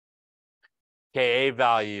 Ka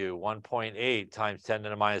value 1.8 times 10 to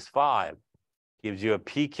the minus 5 gives you a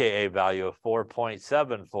pKa value of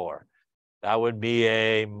 4.74. That would be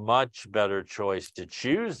a much better choice to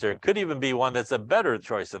choose. There could even be one that's a better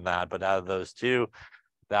choice than that, but out of those two,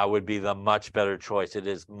 that would be the much better choice. It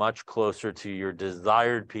is much closer to your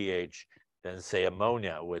desired pH than, say,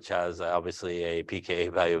 ammonia, which has obviously a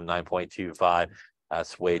pKa value of 9.25.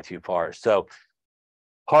 That's way too far. So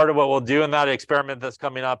part of what we'll do in that experiment that's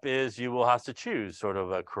coming up is you will have to choose sort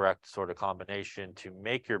of a correct sort of combination to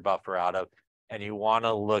make your buffer out of. And you want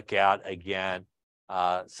to look at, again,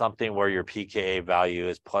 something where your pKa value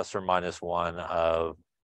is plus or minus 1 of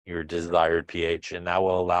your desired pH. And that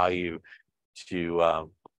will allow you to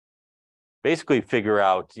basically figure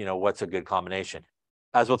out, what's a good combination.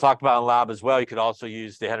 As we'll talk about in lab as well, you could also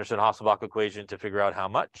use the Henderson-Hasselbalch equation to figure out how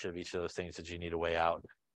much of each of those things that you need to weigh out.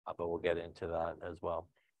 But we'll get into that as well.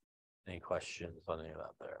 Any questions on any of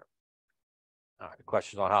that there? All right,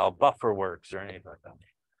 questions on how a buffer works or anything like that?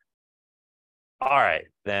 All right,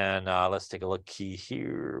 then let's take a look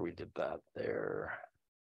here. We did that there.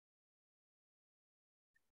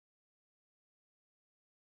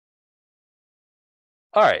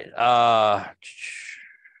 All right.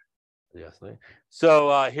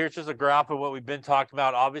 So here's just a graph of what we've been talking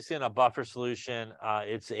about. Obviously, in a buffer solution,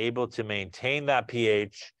 it's able to maintain that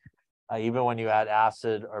pH even when you add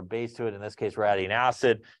acid or base to it. In this case, we're adding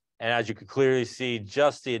acid. And as you can clearly see,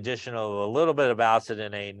 just the addition of a little bit of acid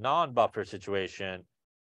in a non-buffer situation,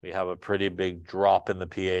 we have a pretty big drop in the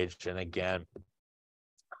pH. And again,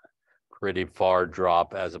 pretty far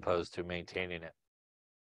drop as opposed to maintaining it.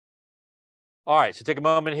 All right, so take a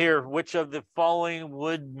moment here. Which of the following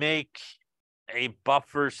would make a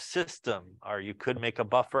buffer system, or you could make a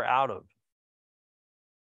buffer out of?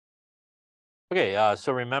 Okay,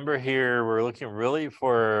 so remember here, we're looking really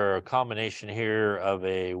for a combination here of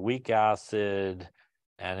a weak acid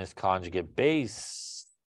and its conjugate base,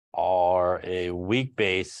 or a weak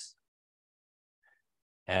base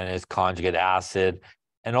and its conjugate acid.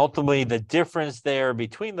 And ultimately, the difference there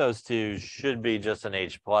between those two should be just an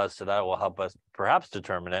H+, so that will help us perhaps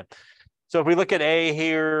determine it. So if we look at A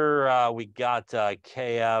here, we got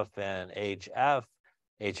KF and HF.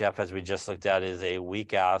 HF, as we just looked at, is a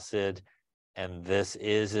weak acid, and this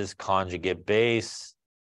is his conjugate base.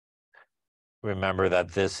 Remember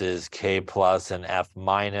that this is K+ and F-,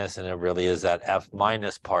 and it really is that F-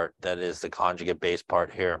 part that is the conjugate base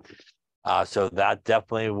part here. So that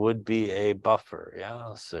definitely would be a buffer,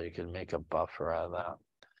 yeah? So you can make a buffer out of that.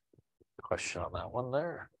 Question on that one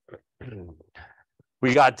there.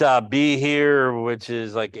 We got B here, which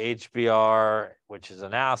is like HBr, which is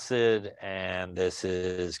an acid, and this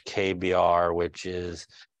is KBr, which is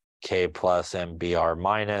K plus and Br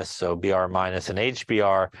minus. So Br minus and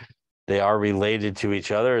HBr, they are related to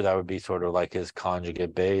each other. That would be sort of like his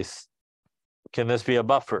conjugate base. Can this be a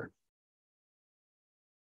buffer?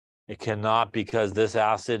 It cannot, because this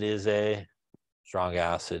acid is a strong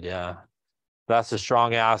acid, yeah. That's a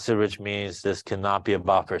strong acid, which means this cannot be a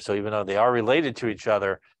buffer. So even though they are related to each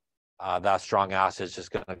other, that strong acid is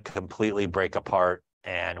just going to completely break apart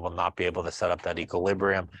and will not be able to set up that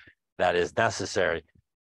equilibrium that is necessary.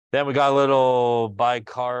 Then we got a little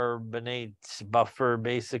bicarbonate buffer,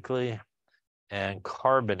 basically, and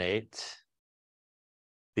carbonate.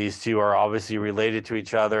 These two are obviously related to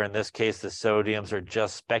each other. In this case, the sodiums are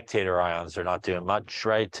just spectator ions. They're not doing much,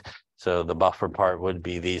 right? So the buffer part would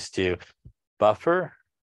be these two. Buffer?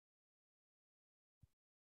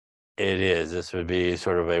 It is. This would be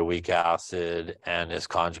sort of a weak acid and its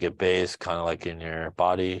conjugate base, kind of like in your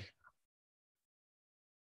body.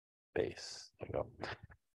 Base. There you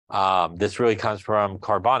go. This really comes from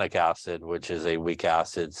carbonic acid, which is a weak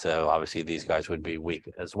acid. So obviously these guys would be weak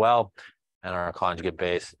as well. And our conjugate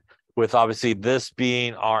base, with obviously this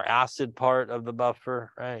being our acid part of the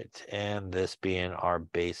buffer, right? And this being our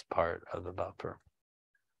base part of the buffer.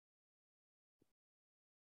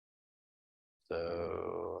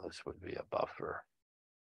 So this would be a buffer.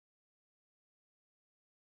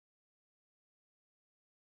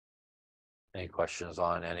 Any questions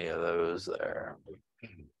on any of those there?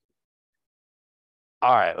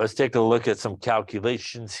 All right, let's take a look at some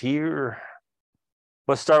calculations here.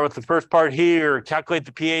 Let's start with the first part here. Calculate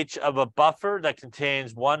the pH of a buffer that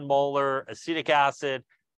contains 1 molar acetic acid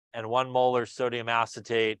and 1 molar sodium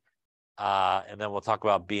acetate. And then we'll talk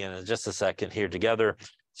about B in just a second here together.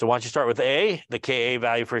 So why don't you start with A, the Ka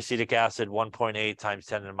value for acetic acid, 1.8 times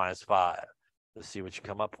 10 to the minus 5. Let's see what you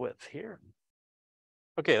come up with here.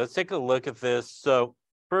 Okay, let's take a look at this. So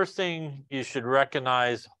first thing you should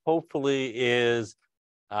recognize, hopefully, is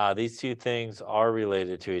these two things are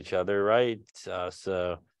related to each other, right?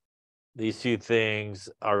 So these two things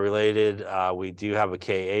are related. We do have a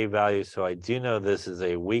Ka value, so I do know this is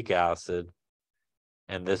a weak acid,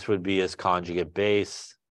 and this would be its conjugate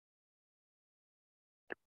base.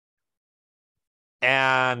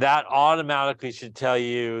 And that automatically should tell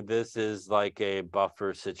you this is like a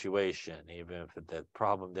buffer situation, even if the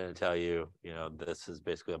problem didn't tell you, this is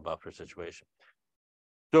basically a buffer situation.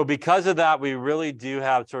 So because of that, we really do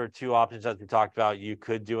have sort of two options as we talked about. You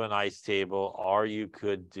could do an ice table, or you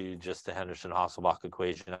could do just the Henderson-Hasselbalch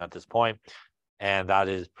equation at this point. And that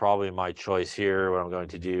is probably my choice here. What I'm going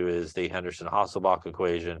to do is the Henderson-Hasselbalch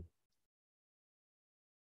equation.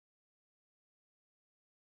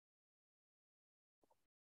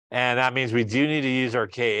 And that means we do need to use our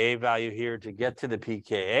Ka value here to get to the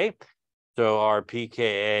pKa. So our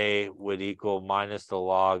pKa would equal minus the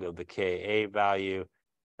log of the Ka value.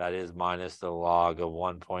 That is minus the log of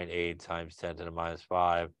 1.8 times 10 to the minus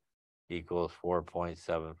 5 equals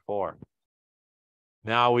 4.74.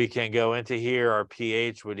 Now we can go into here. Our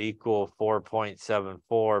pH would equal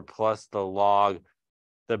 4.74 plus the log.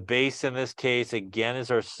 The base in this case, again,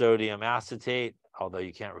 is our sodium acetate, although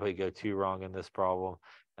you can't really go too wrong in this problem,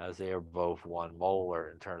 as they are both 1 molar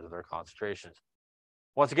in terms of their concentrations.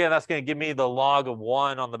 Once again, that's going to give me the log of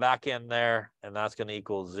 1 on the back end there, and that's going to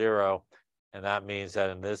equal 0. And that means that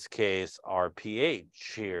in this case, our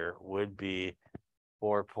pH here would be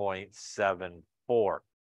 4.74.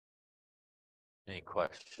 Any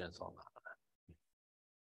questions on that?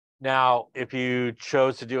 Now, if you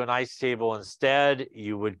chose to do an ice table instead,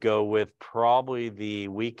 you would go with probably the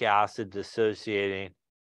weak acid dissociating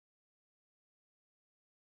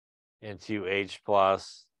into H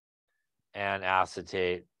plus and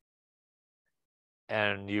acetate.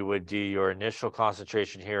 And you would do your initial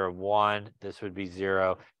concentration here of 1. This would be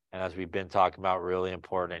 0. And as we've been talking about, really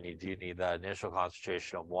important, you do need that initial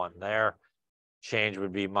concentration of 1 there. Change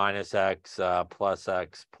would be minus X, plus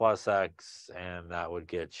X, plus X. And that would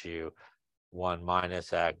get you 1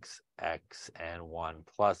 minus X, X, and 1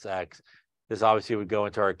 plus X. This obviously would go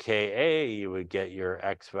into our Ka. You would get your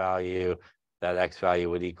X value. That X value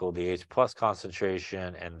would equal the H plus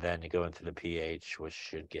concentration. And then you go into the pH, which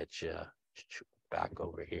should get you back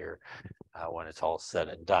over here when it's all said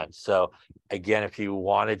and done. So again, if you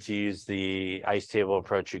wanted to use the ice table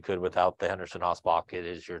approach, you could without the Henderson-Hasselbalch. It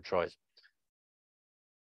is your choice.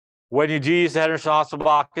 When you do use the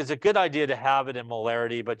Henderson-Hasselbalch, it's a good idea to have it in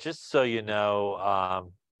molarity, but just so you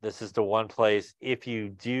know, this is the one place, if you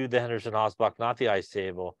do the Henderson-Hasselbalch, not the ice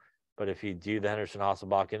table, but if you do the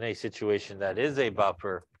Henderson-Hasselbalch in a situation that is a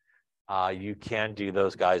buffer, you can do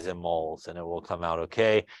those guys in moles and it will come out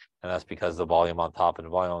okay. And that's because the volume on top and the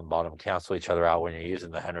volume on the bottom cancel each other out when you're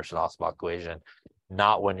using the Henderson-Ausbach equation,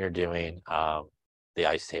 not when you're doing the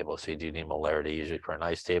ice table. So you do need molarity usually for an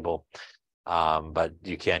ice table, but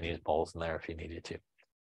you can use moles in there if you needed to.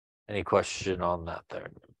 Any question on that there?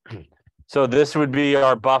 So this would be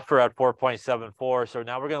our buffer at 4.74. So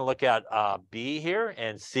now we're going to look at B here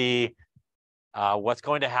and see what's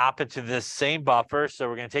going to happen to this same buffer. So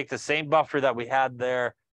we're going to take the same buffer that we had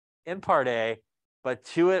there in part A, but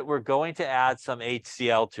to it, we're going to add some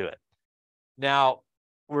HCl to it. Now,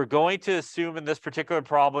 we're going to assume in this particular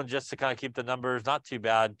problem, just to kind of keep the numbers not too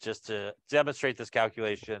bad, just to demonstrate this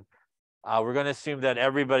calculation, we're going to assume that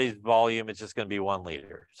everybody's volume is just going to be 1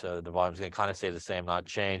 liter. So the volume is going to kind of stay the same, not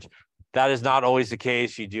change. That is not always the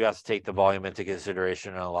case. You do have to take the volume into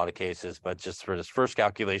consideration in a lot of cases, but just for this first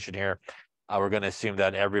calculation here, we're going to assume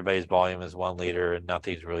that everybody's volume is 1 liter and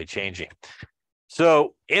nothing's really changing.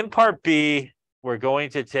 So in part B, we're going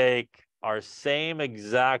to take our same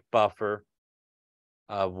exact buffer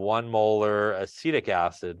of 1 molar acetic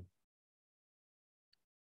acid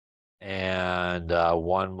and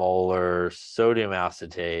 1 molar sodium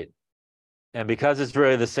acetate. And because it's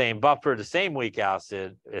really the same buffer, the same weak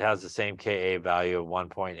acid, it has the same Ka value of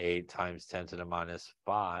 1.8 times 10 to the minus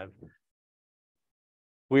 5.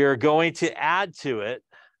 We are going to add to it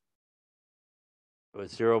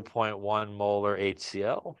with 0.1 molar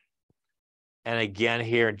HCl. And again,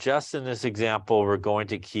 here, just in this example, we're going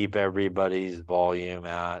to keep everybody's volume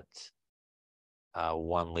at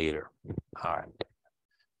 1 liter. All right.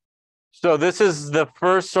 So this is the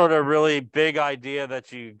first sort of really big idea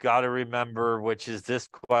that you got to remember, which is this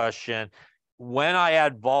question. When I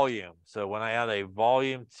add volume, so when I add a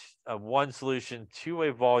volume of one solution to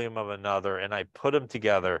a volume of another, and I put them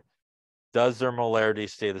together, does their molarity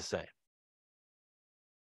stay the same?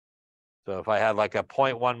 So if I had like a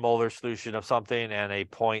 0.1 molar solution of something and a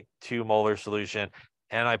 0.2 molar solution,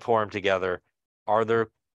 and I pour them together, are their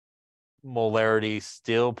molarity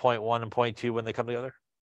still 0.1 and 0.2 when they come together?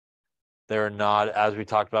 They're not. As we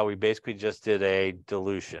talked about, we basically just did a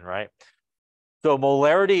dilution, right? So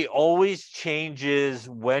molarity always changes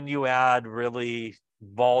when you add really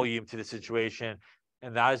volume to the situation.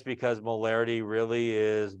 And that is because molarity really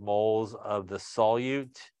is moles of the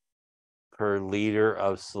solute per liter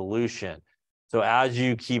of solution. So as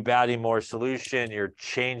you keep adding more solution, you're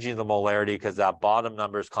changing the molarity because that bottom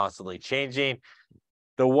number is constantly changing.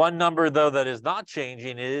 The one number, though, that is not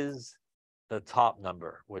changing is the top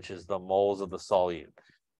number, which is the moles of the solute.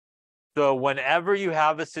 So whenever you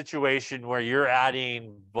have a situation where you're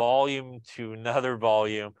adding volume to another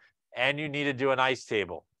volume and you need to do an ice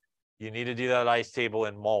table, you need to do that ice table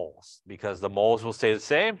in moles because the moles will stay the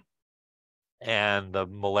same and the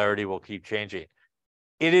molarity will keep changing.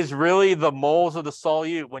 It is really the moles of the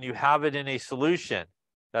solute when you have it in a solution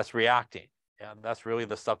that's reacting. And that's really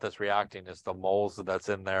the stuff that's reacting. It's the moles that's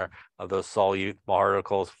in there of those solute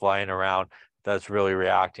particles flying around that's really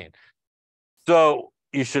reacting. So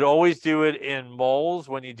you should always do it in moles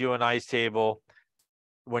when you do an ice table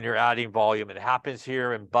when you're adding volume. It happens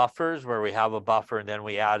here in buffers where we have a buffer and then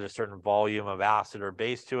we add a certain volume of acid or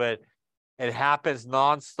base to it. It happens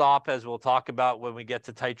nonstop, as we'll talk about when we get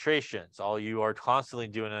to titrations. All you are constantly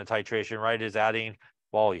doing in a titration, right, is adding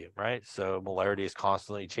volume, right? So molarity is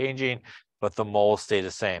constantly changing, but the moles stay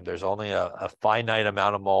the same. There's only a finite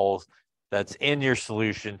amount of moles that's in your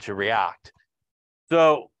solution to react.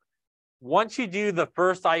 So once you do the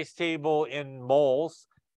first ice table in moles,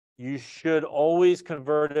 you should always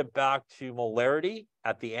convert it back to molarity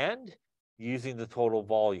at the end using the total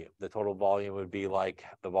volume. The total volume would be like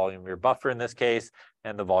the volume of your buffer in this case,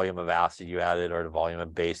 and the volume of acid you added or the volume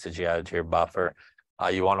of base that you added to your buffer.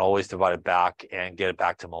 You want to always divide it back and get it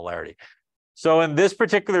back to molarity. So in this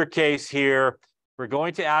particular case here, we're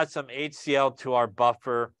going to add some HCl to our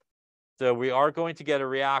buffer. So we are going to get a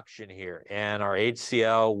reaction here, and our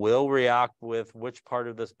HCl will react with which part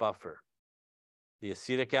of this buffer? The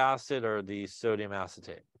acetic acid or the sodium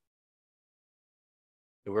acetate?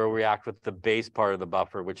 It will react with the base part of the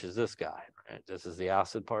buffer, which is this guy, right? This is the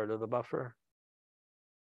acid part of the buffer.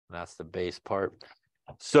 And that's the base part.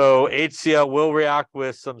 So HCl will react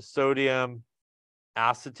with some sodium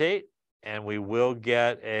acetate, and we will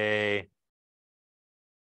get a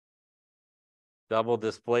double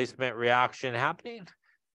displacement reaction happening.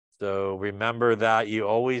 So remember that you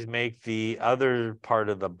always make the other part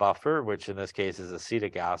of the buffer, which in this case is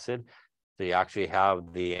acetic acid. So you actually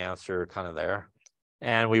have the answer kind of there.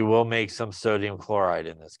 And we will make some sodium chloride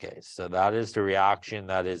in this case. So that is the reaction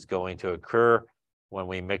that is going to occur when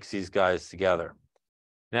we mix these guys together.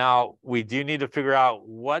 Now, we do need to figure out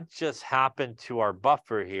what just happened to our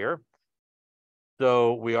buffer here.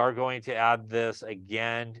 So we are going to add this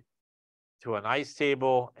again to an ice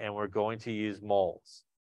table, and we're going to use moles.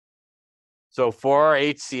 So for our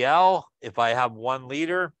HCl, if I have 1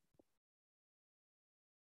 liter,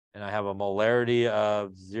 and I have a molarity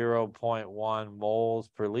of 0.1 moles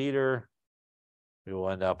per liter, we will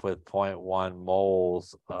end up with 0.1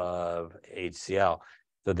 moles of HCl.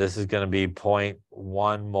 So this is going to be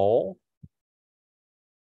 0.1 mole.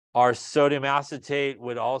 Our sodium acetate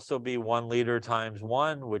would also be 1 liter times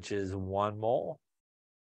 1, which is 1 mole.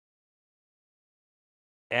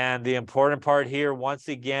 And the important part here, once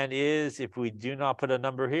again, is if we do not put a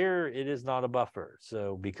number here, it is not a buffer.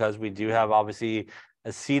 So because we do have obviously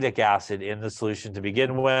acetic acid in the solution to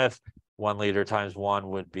begin with, 1 liter times 1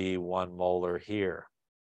 would be 1 molar here.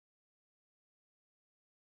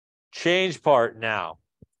 Change part now.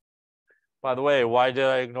 By the way, why did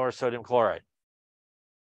I ignore sodium chloride?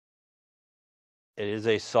 It is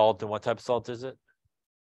a salt, and what type of salt is it?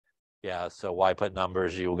 Yeah, so why put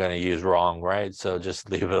numbers you're going to use wrong, right? So just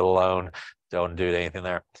leave it alone. Don't do anything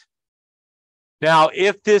there. Now,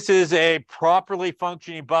 if this is a properly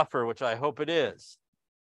functioning buffer, which I hope it is,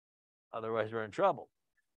 otherwise we're in trouble,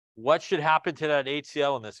 what should happen to that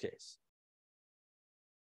HCl in this case?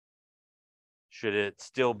 Should it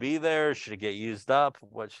still be there? Should it get used up?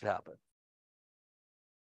 What should happen?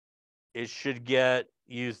 It should get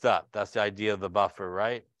used up. That's the idea of the buffer,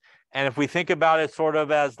 right? And if we think about it sort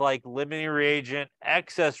of as like limiting reagent,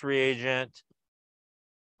 excess reagent,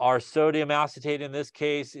 our sodium acetate in this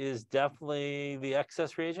case is definitely the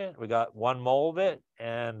excess reagent. We got 1 mole of it,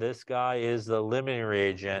 and this guy is the limiting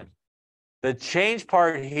reagent. The change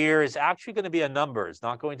part here is actually going to be a number. It's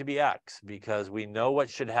not going to be X, because we know what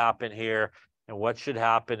should happen here. And what should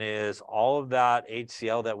happen is all of that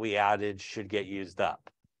HCl that we added should get used up.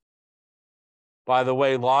 By the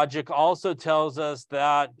way, logic also tells us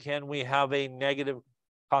that can we have a negative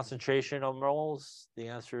concentration of moles? The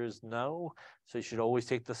answer is no. So you should always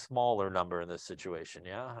take the smaller number in this situation,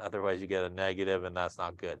 yeah? Otherwise you get a negative, and that's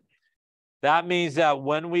not good. That means that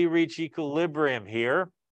when we reach equilibrium here,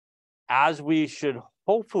 as we should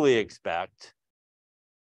hopefully expect,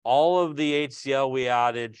 all of the HCl we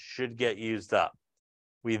added should get used up.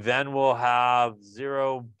 We then will have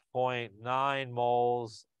 0.9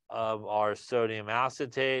 moles of our sodium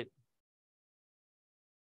acetate,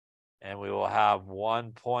 and we will have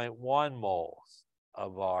 1.1 moles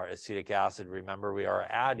of our acetic acid. Remember, we are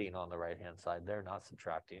adding on the right-hand side there, not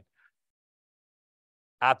subtracting.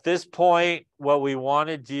 At this point, what we want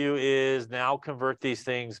to do is now convert these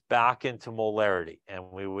things back into molarity, and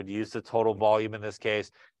we would use the total volume in this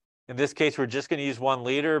case. In this case, we're just going to use 1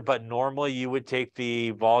 liter, but normally you would take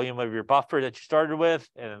the volume of your buffer that you started with,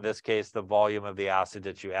 and in this case, the volume of the acid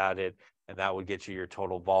that you added, and that would get you your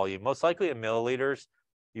total volume. Most likely in milliliters.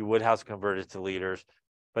 You would have to convert it to liters.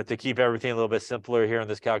 But to keep everything a little bit simpler here in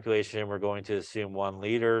this calculation, we're going to assume 1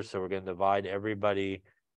 liter. So we're going to divide everybody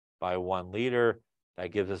by 1 liter.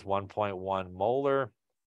 That gives us 1.1 molar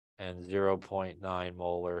and 0.9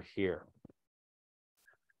 molar here.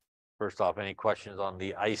 First off, any questions on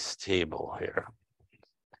the ice table here?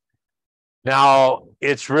 Now,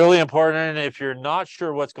 it's really important if you're not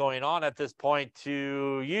sure what's going on at this point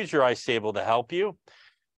to use your ice table to help you.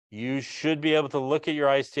 You should be able to look at your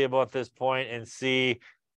ice table at this point and see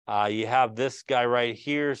you have this guy right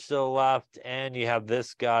here still left, and you have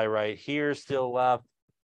this guy right here still left.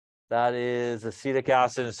 That is acetic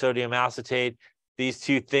acid and sodium acetate. These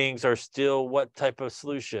two things are still what type of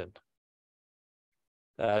solution?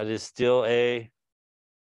 That is still a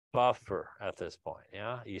buffer at this point,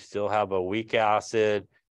 yeah? You still have a weak acid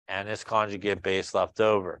and its conjugate base left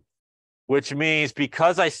over, which means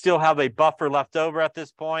because I still have a buffer left over at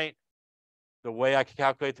this point, the way I can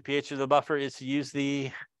calculate the pH of the buffer is to use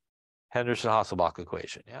the Henderson-Hasselbalch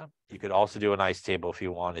equation, yeah? You could also do an ice table if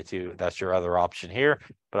you wanted to. That's your other option here,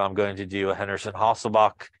 but I'm going to do a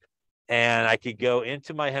Henderson-Hasselbalch, and I could go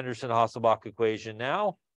into my Henderson-Hasselbalch equation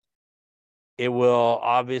now. It will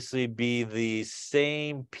obviously be the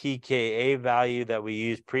same pKa value that we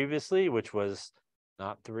used previously, which was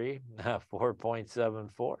not 3,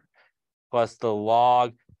 4.74, plus the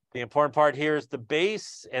log. The important part here is the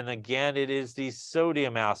base, and again, it is the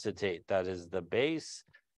sodium acetate. That is the base.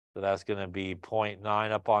 So that's going to be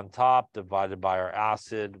 0.9 up on top divided by our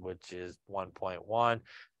acid, which is 1.1.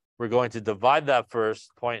 We're going to divide that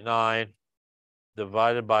first, 0.9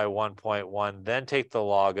 divided by 1.1, then take the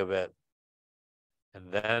log of it,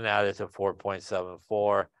 and then add it to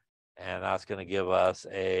 4.74, and that's going to give us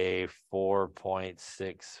a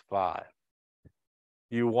 4.65.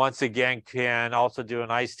 You once again can also do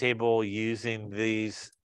an ice table using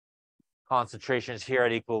these concentrations here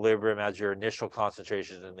at equilibrium as your initial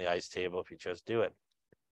concentrations in the ice table if you just do it.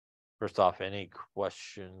 First off, any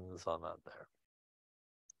questions on that there?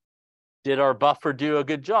 Did our buffer do a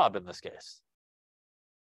good job in this case?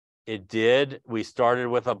 It did. We started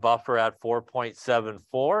with a buffer at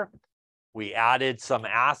 4.74. We added some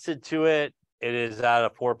acid to it. It is at a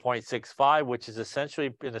 4.65, which is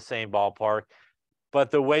essentially in the same ballpark. But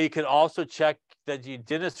the way you can also check that you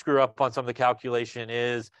didn't screw up on some of the calculation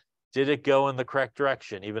is, did it go in the correct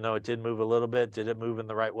direction? Even though it did move a little bit, did it move in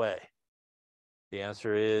the right way? The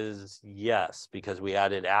answer is yes, because we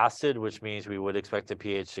added acid, which means we would expect the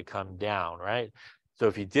pH to come down, right? So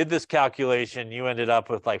if you did this calculation, you ended up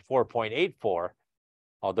with like 4.84,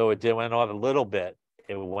 although it did went on a little bit,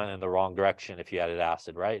 it went in the wrong direction if you added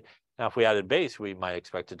acid, right? Now, if we added base, we might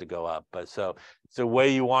expect it to go up. But so it's the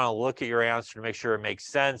way you want to look at your answer to make sure it makes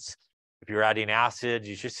sense. If you're adding acid,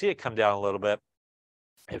 you should see it come down a little bit.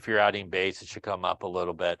 If you're adding base, it should come up a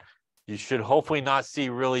little bit. You should hopefully not see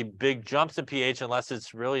really big jumps in pH unless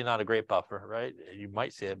it's really not a great buffer, right? You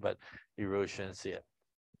might see it, but you really shouldn't see it.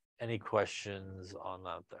 Any questions on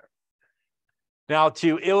that there? Now,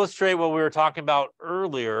 to illustrate what we were talking about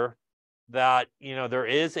earlier, that, you know, there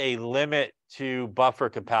is a limit to buffer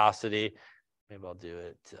capacity. Maybe I'll do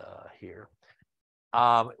it here.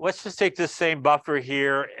 Let's just take this same buffer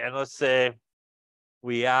here, and let's say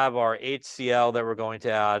we have our HCl that we're going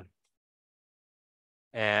to add.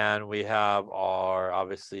 And we have our,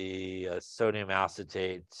 obviously, sodium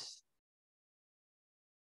acetate.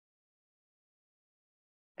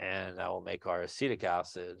 And that will make our acetic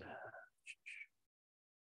acid.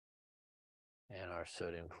 And our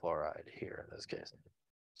sodium chloride here in this case.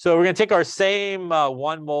 So we're going to take our same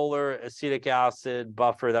 1 molar acetic acid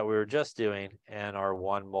buffer that we were just doing and our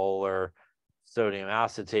 1 molar sodium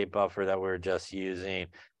acetate buffer that we were just using.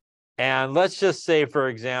 And let's just say, for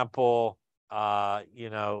example, you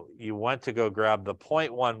know, you went to go grab the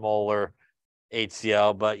 0.1 molar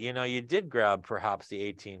HCl, but, you know, you did grab perhaps the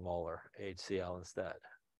 18 molar HCl instead.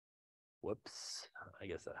 Whoops, I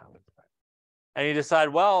guess that happened. And you decide,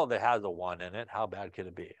 well, it has a 1 in it. How bad could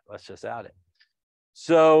it be? Let's just add it.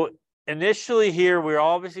 So initially here, we're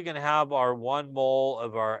obviously going to have our 1 mole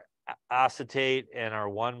of our acetate and our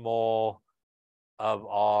 1 mole of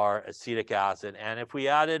our acetic acid. And if we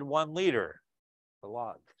added 1 liter, a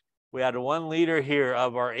lot. We added 1 liter here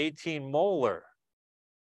of our 18 molar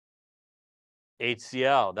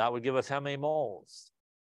HCl. That would give us how many moles?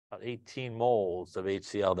 About 18 moles of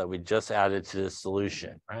HCl that we just added to this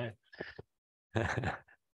solution, right?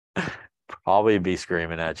 Probably be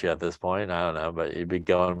screaming at you at this point. I don't know, but you'd be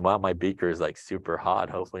going, well, my beaker is like super hot.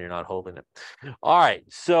 Hopefully you're not holding it. All right.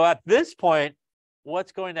 So at this point,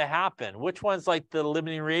 what's going to happen? Which one's like the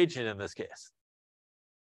limiting reagent in this case?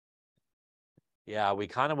 Yeah, we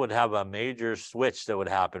kind of would have a major switch that would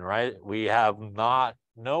happen, right? We have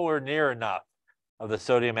nowhere near enough of the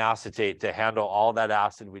sodium acetate to handle all that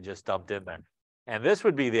acid we just dumped in there. And this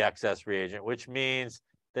would be the excess reagent, which means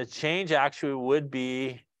the change actually would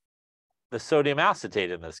be the sodium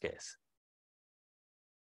acetate in this case.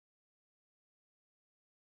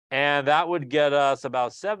 And that would get us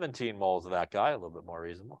about 17 moles of that guy, a little bit more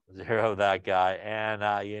reasonable, 0 of that guy,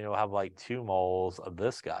 and you know, have like 2 moles of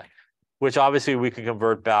this guy, which obviously we can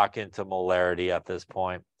convert back into molarity at this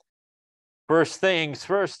point. First things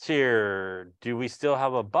first here, do we still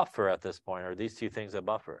have a buffer at this point? Or are these two things a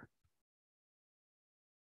buffer?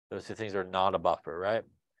 Those two things are not a buffer, right?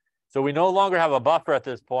 So we no longer have a buffer at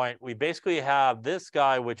this point. We basically have this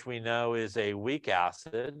guy, which we know is a weak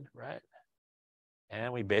acid, right?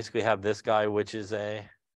 And we basically have this guy, which is a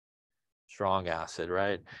strong acid,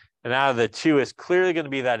 right? And out of the two, it's clearly going to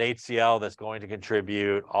be that HCl that's going to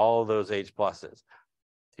contribute all of those H pluses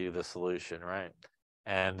to the solution, right?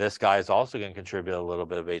 And this guy is also going to contribute a little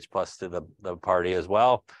bit of H plus to the party as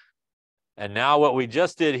well. And now what we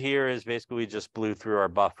just did here is basically we just blew through our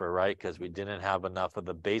buffer, right? Because we didn't have enough of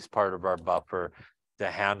the base part of our buffer to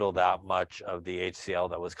handle that much of the HCl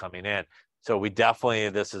that was coming in. So we definitely,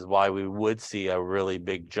 this is why we would see a really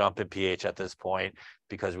big jump in pH at this point,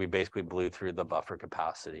 because we basically blew through the buffer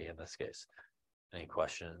capacity in this case. Any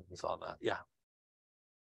questions on that? Yeah.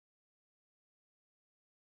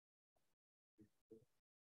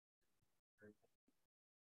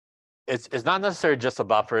 It's not necessarily just a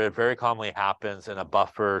buffer. It very commonly happens in a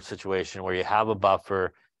buffer situation where you have a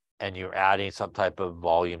buffer and you're adding some type of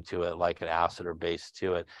volume to it, like an acid or base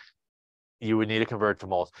to it. You would need to convert to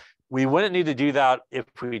moles. We wouldn't need to do that if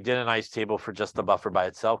we did an ice table for just the buffer by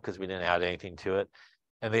itself, because we didn't add anything to it.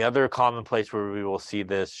 And the other common place where we will see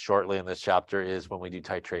this shortly in this chapter is when we do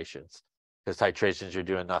titrations. Because titrations, you're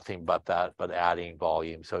doing nothing but that, but adding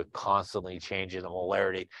volume. So constantly changing the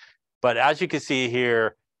molarity. But as you can see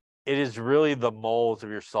here, it is really the moles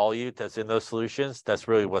of your solute that's in those solutions. That's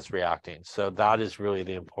really what's reacting. So that is really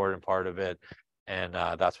the important part of it. And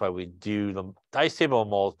that's why we do the dice table of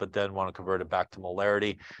moles, but then want to convert it back to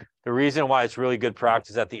molarity. The reason why it's really good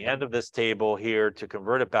practice at the end of this table here to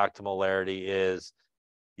convert it back to molarity is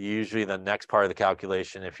usually the next part of the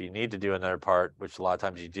calculation, if you need to do another part, which a lot of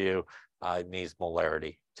times you do, it needs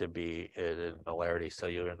molarity to be in molarity, so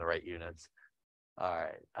you're in the right units. All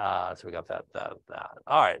right, so we got that.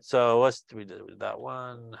 All right, so let's do that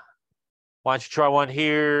one. Why don't you try one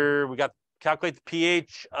here? We got calculate the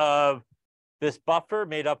pH of this buffer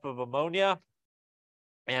made up of ammonia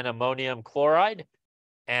and ammonium chloride,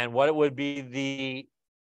 and what it would be the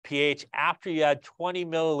pH after you add 20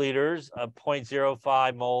 milliliters of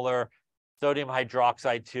 0.05 molar sodium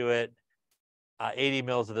hydroxide to it, 80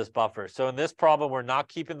 mils of this buffer. So in this problem, we're not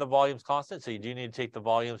keeping the volumes constant. So you do need to take the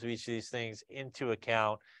volumes of each of these things into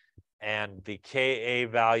account. And the Ka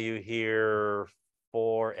value here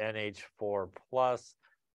for NH4 plus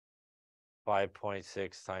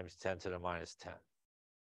 5.6 times 10 to the minus 10.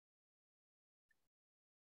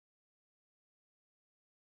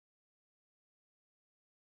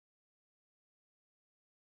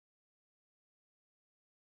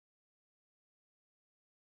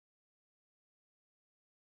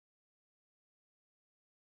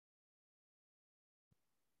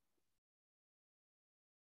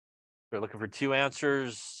 We're looking for two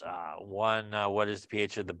answers. One, what is the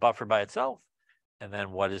pH of the buffer by itself? And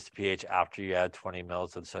then what is the pH after you add 20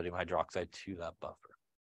 mils of sodium hydroxide to that buffer?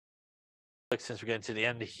 Since we're getting to the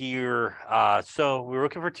end here, so we're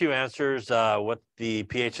looking for two answers, what the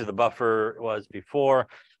pH of the buffer was before.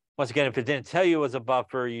 Once again, if it didn't tell you it was a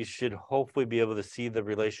buffer, you should hopefully be able to see the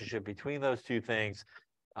relationship between those two things,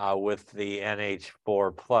 with the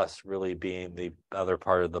NH4 plus really being the other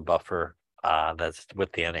part of the buffer that's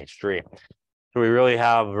with the NH3. So we really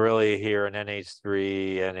have here an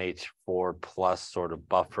NH3, NH4 plus sort of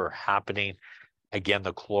buffer happening. Again,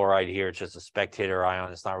 the chloride here, it's just a spectator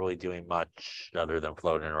ion. It's not really doing much other than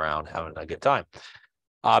floating around, having a good time.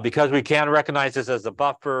 Because we can recognize this as a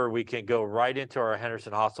buffer, we can go right into our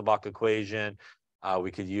Henderson-Hasselbalch equation. We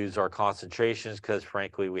could use our concentrations because,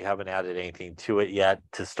 frankly, we haven't added anything to it yet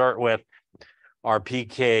to start with. Our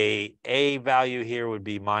pKa value here would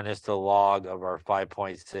be minus the log of our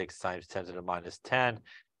 5.6 times 10 to the minus 10.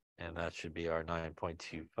 And that should be our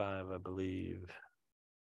 9.25, I believe.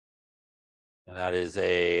 And that is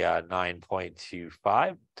a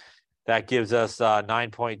 9.25. That gives us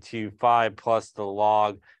 9.25 plus the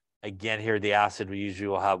log. Again, here the acid, we usually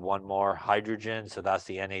will have one more hydrogen. So that's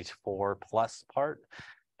the NH4 plus part.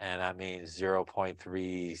 And that means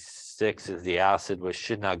 0.36 is the acid, which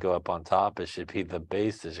should not go up on top. It should be the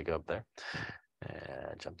base. It should go up there.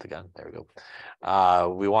 Jump the gun. There we go.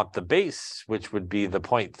 We want the base, which would be the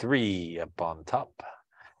 0.3 up on top.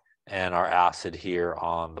 And our acid here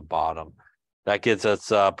on the bottom. That gives us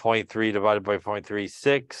 0.3 divided by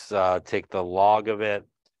 0.36. Take the log of it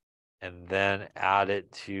and then add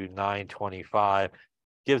it to 925.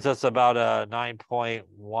 Gives us about a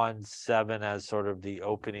 9.17 as sort of the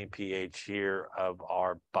opening pH here of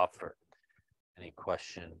our buffer. Any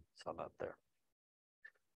questions on that there?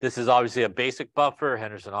 This is obviously a basic buffer.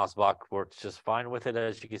 Henderson-Hasselbalch works just fine with it,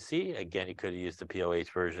 as you can see. Again, you could use the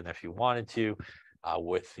POH version if you wanted to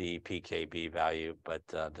with the pKb value, but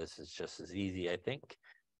this is just as easy, I think.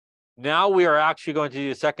 Now we are actually going to do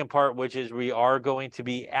the second part, which is we are going to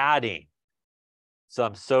be adding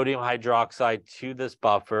some sodium hydroxide to this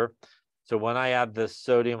buffer. So when I add the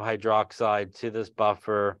sodium hydroxide to this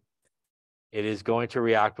buffer, it is going to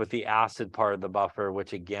react with the acid part of the buffer,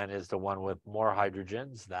 which again is the one with more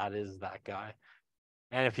hydrogens. That is that guy.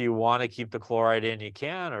 And if you want to keep the chloride in, you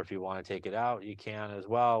can, or if you want to take it out, you can as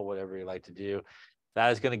well, whatever you like to do.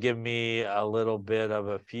 That is going to give me a little bit of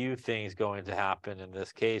a few things going to happen. In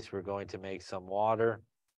this case, we're going to make some water.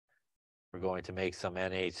 We're going to make some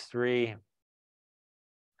NH3.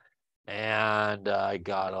 And I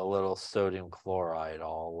got a little sodium chloride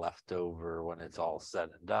all left over when it's all said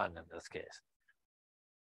and done in this case.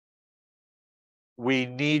 We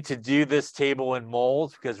need to do this table in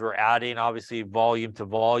moles because we're adding obviously volume to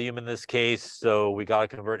volume in this case. So we got to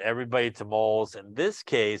convert everybody to moles. In this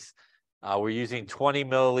case, we're using 20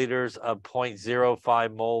 milliliters of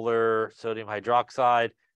 0.05 molar sodium hydroxide.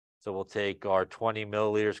 So we'll take our 20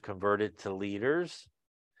 milliliters, convert it to liters,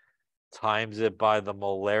 times it by the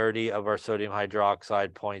molarity of our sodium hydroxide,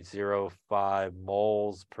 0.05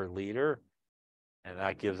 moles per liter. And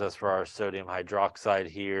that gives us for our sodium hydroxide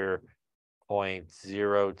here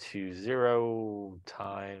 0.020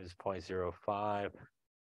 times 0.05.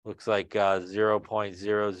 Looks like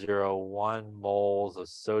 0.001 moles of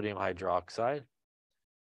sodium hydroxide.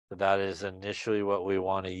 So that is initially what we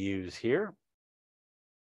want to use here.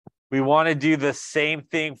 We want to do the same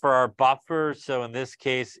thing for our buffer. So in this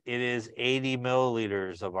case, it is 80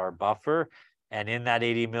 milliliters of our buffer. And in that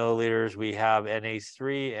 80 milliliters, we have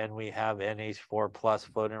NH3 and we have NH4 plus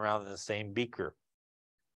floating around in the same beaker.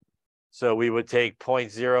 So we would take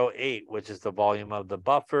 0.08, which is the volume of the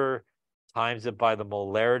buffer, times it by the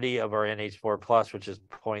molarity of our NH4 plus, which is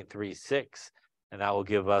 0.36. And that will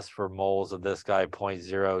give us for moles of this guy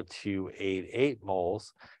 0.0288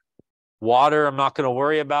 moles. Water, I'm not going to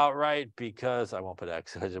worry about, right? Because I won't put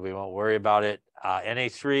X, we won't worry about it.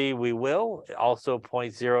 NH3, we will. Also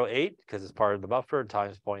 0.08, because it's part of the buffer,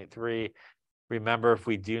 times 0.3. Remember, if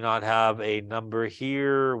we do not have a number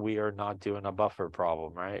here, we are not doing a buffer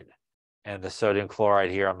problem, right? And the sodium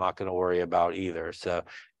chloride here, I'm not going to worry about either. So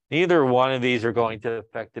neither one of these are going to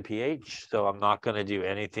affect the pH. So I'm not going to do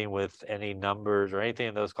anything with any numbers or anything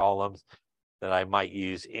in those columns that I might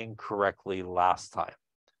use incorrectly last time.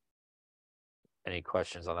 Any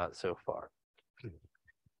questions on that so far?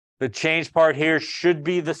 The change part here should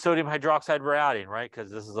be the sodium hydroxide we're adding, right?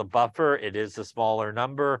 Because this is a buffer. It is a smaller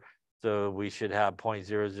number. So we should have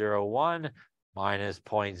 0.001 minus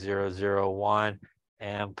 0.001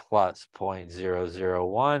 and plus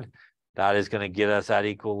 0.001. That is going to get us at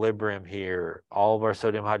equilibrium here. All of our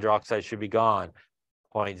sodium hydroxide should be gone.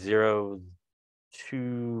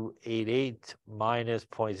 0.0288 minus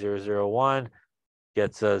 0.001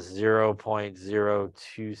 gets us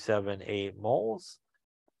 0.0278 moles.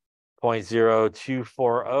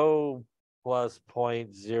 0.0240 plus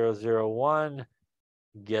 0.001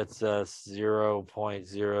 gets us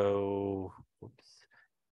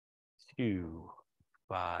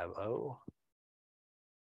 0.0250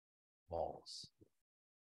 moles.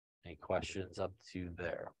 Any questions up to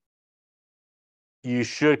there? You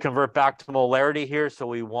should convert back to molarity here. So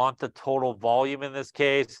we want the total volume in this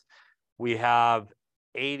case. We have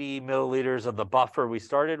 80 milliliters of the buffer we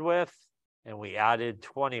started with, and we added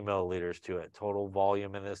 20 milliliters to it. Total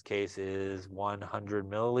volume in this case is 100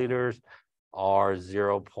 milliliters, or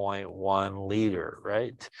 0.1 liter,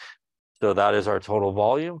 right? So that is our total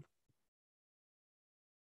volume.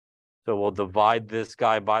 So we'll divide this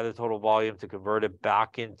guy by the total volume to convert it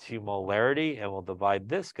back into molarity, and we'll divide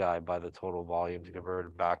this guy by the total volume to convert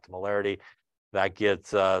it back to molarity. That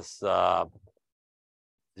gets us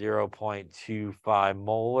 0.25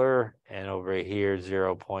 molar, and over here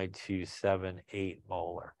 0.278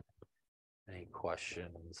 molar. Any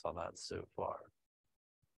questions on that so far?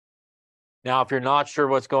 Now, if you're not sure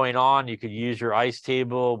what's going on, you could use your ice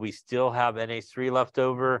table. We still have NH3 left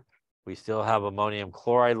over. We still have ammonium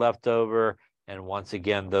chloride left over. And once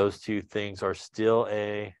again, those two things are still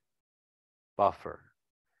a buffer,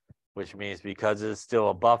 which means because it's still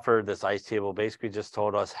a buffer, this ice table basically just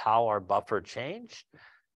told us how our buffer changed.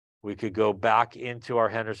 We could go back into our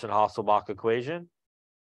Henderson-Hasselbalch equation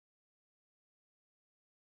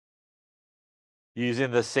using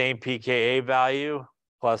the same pKa value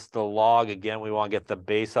plus the log. Again, we want to get the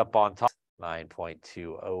base up on top,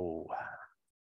 9.20.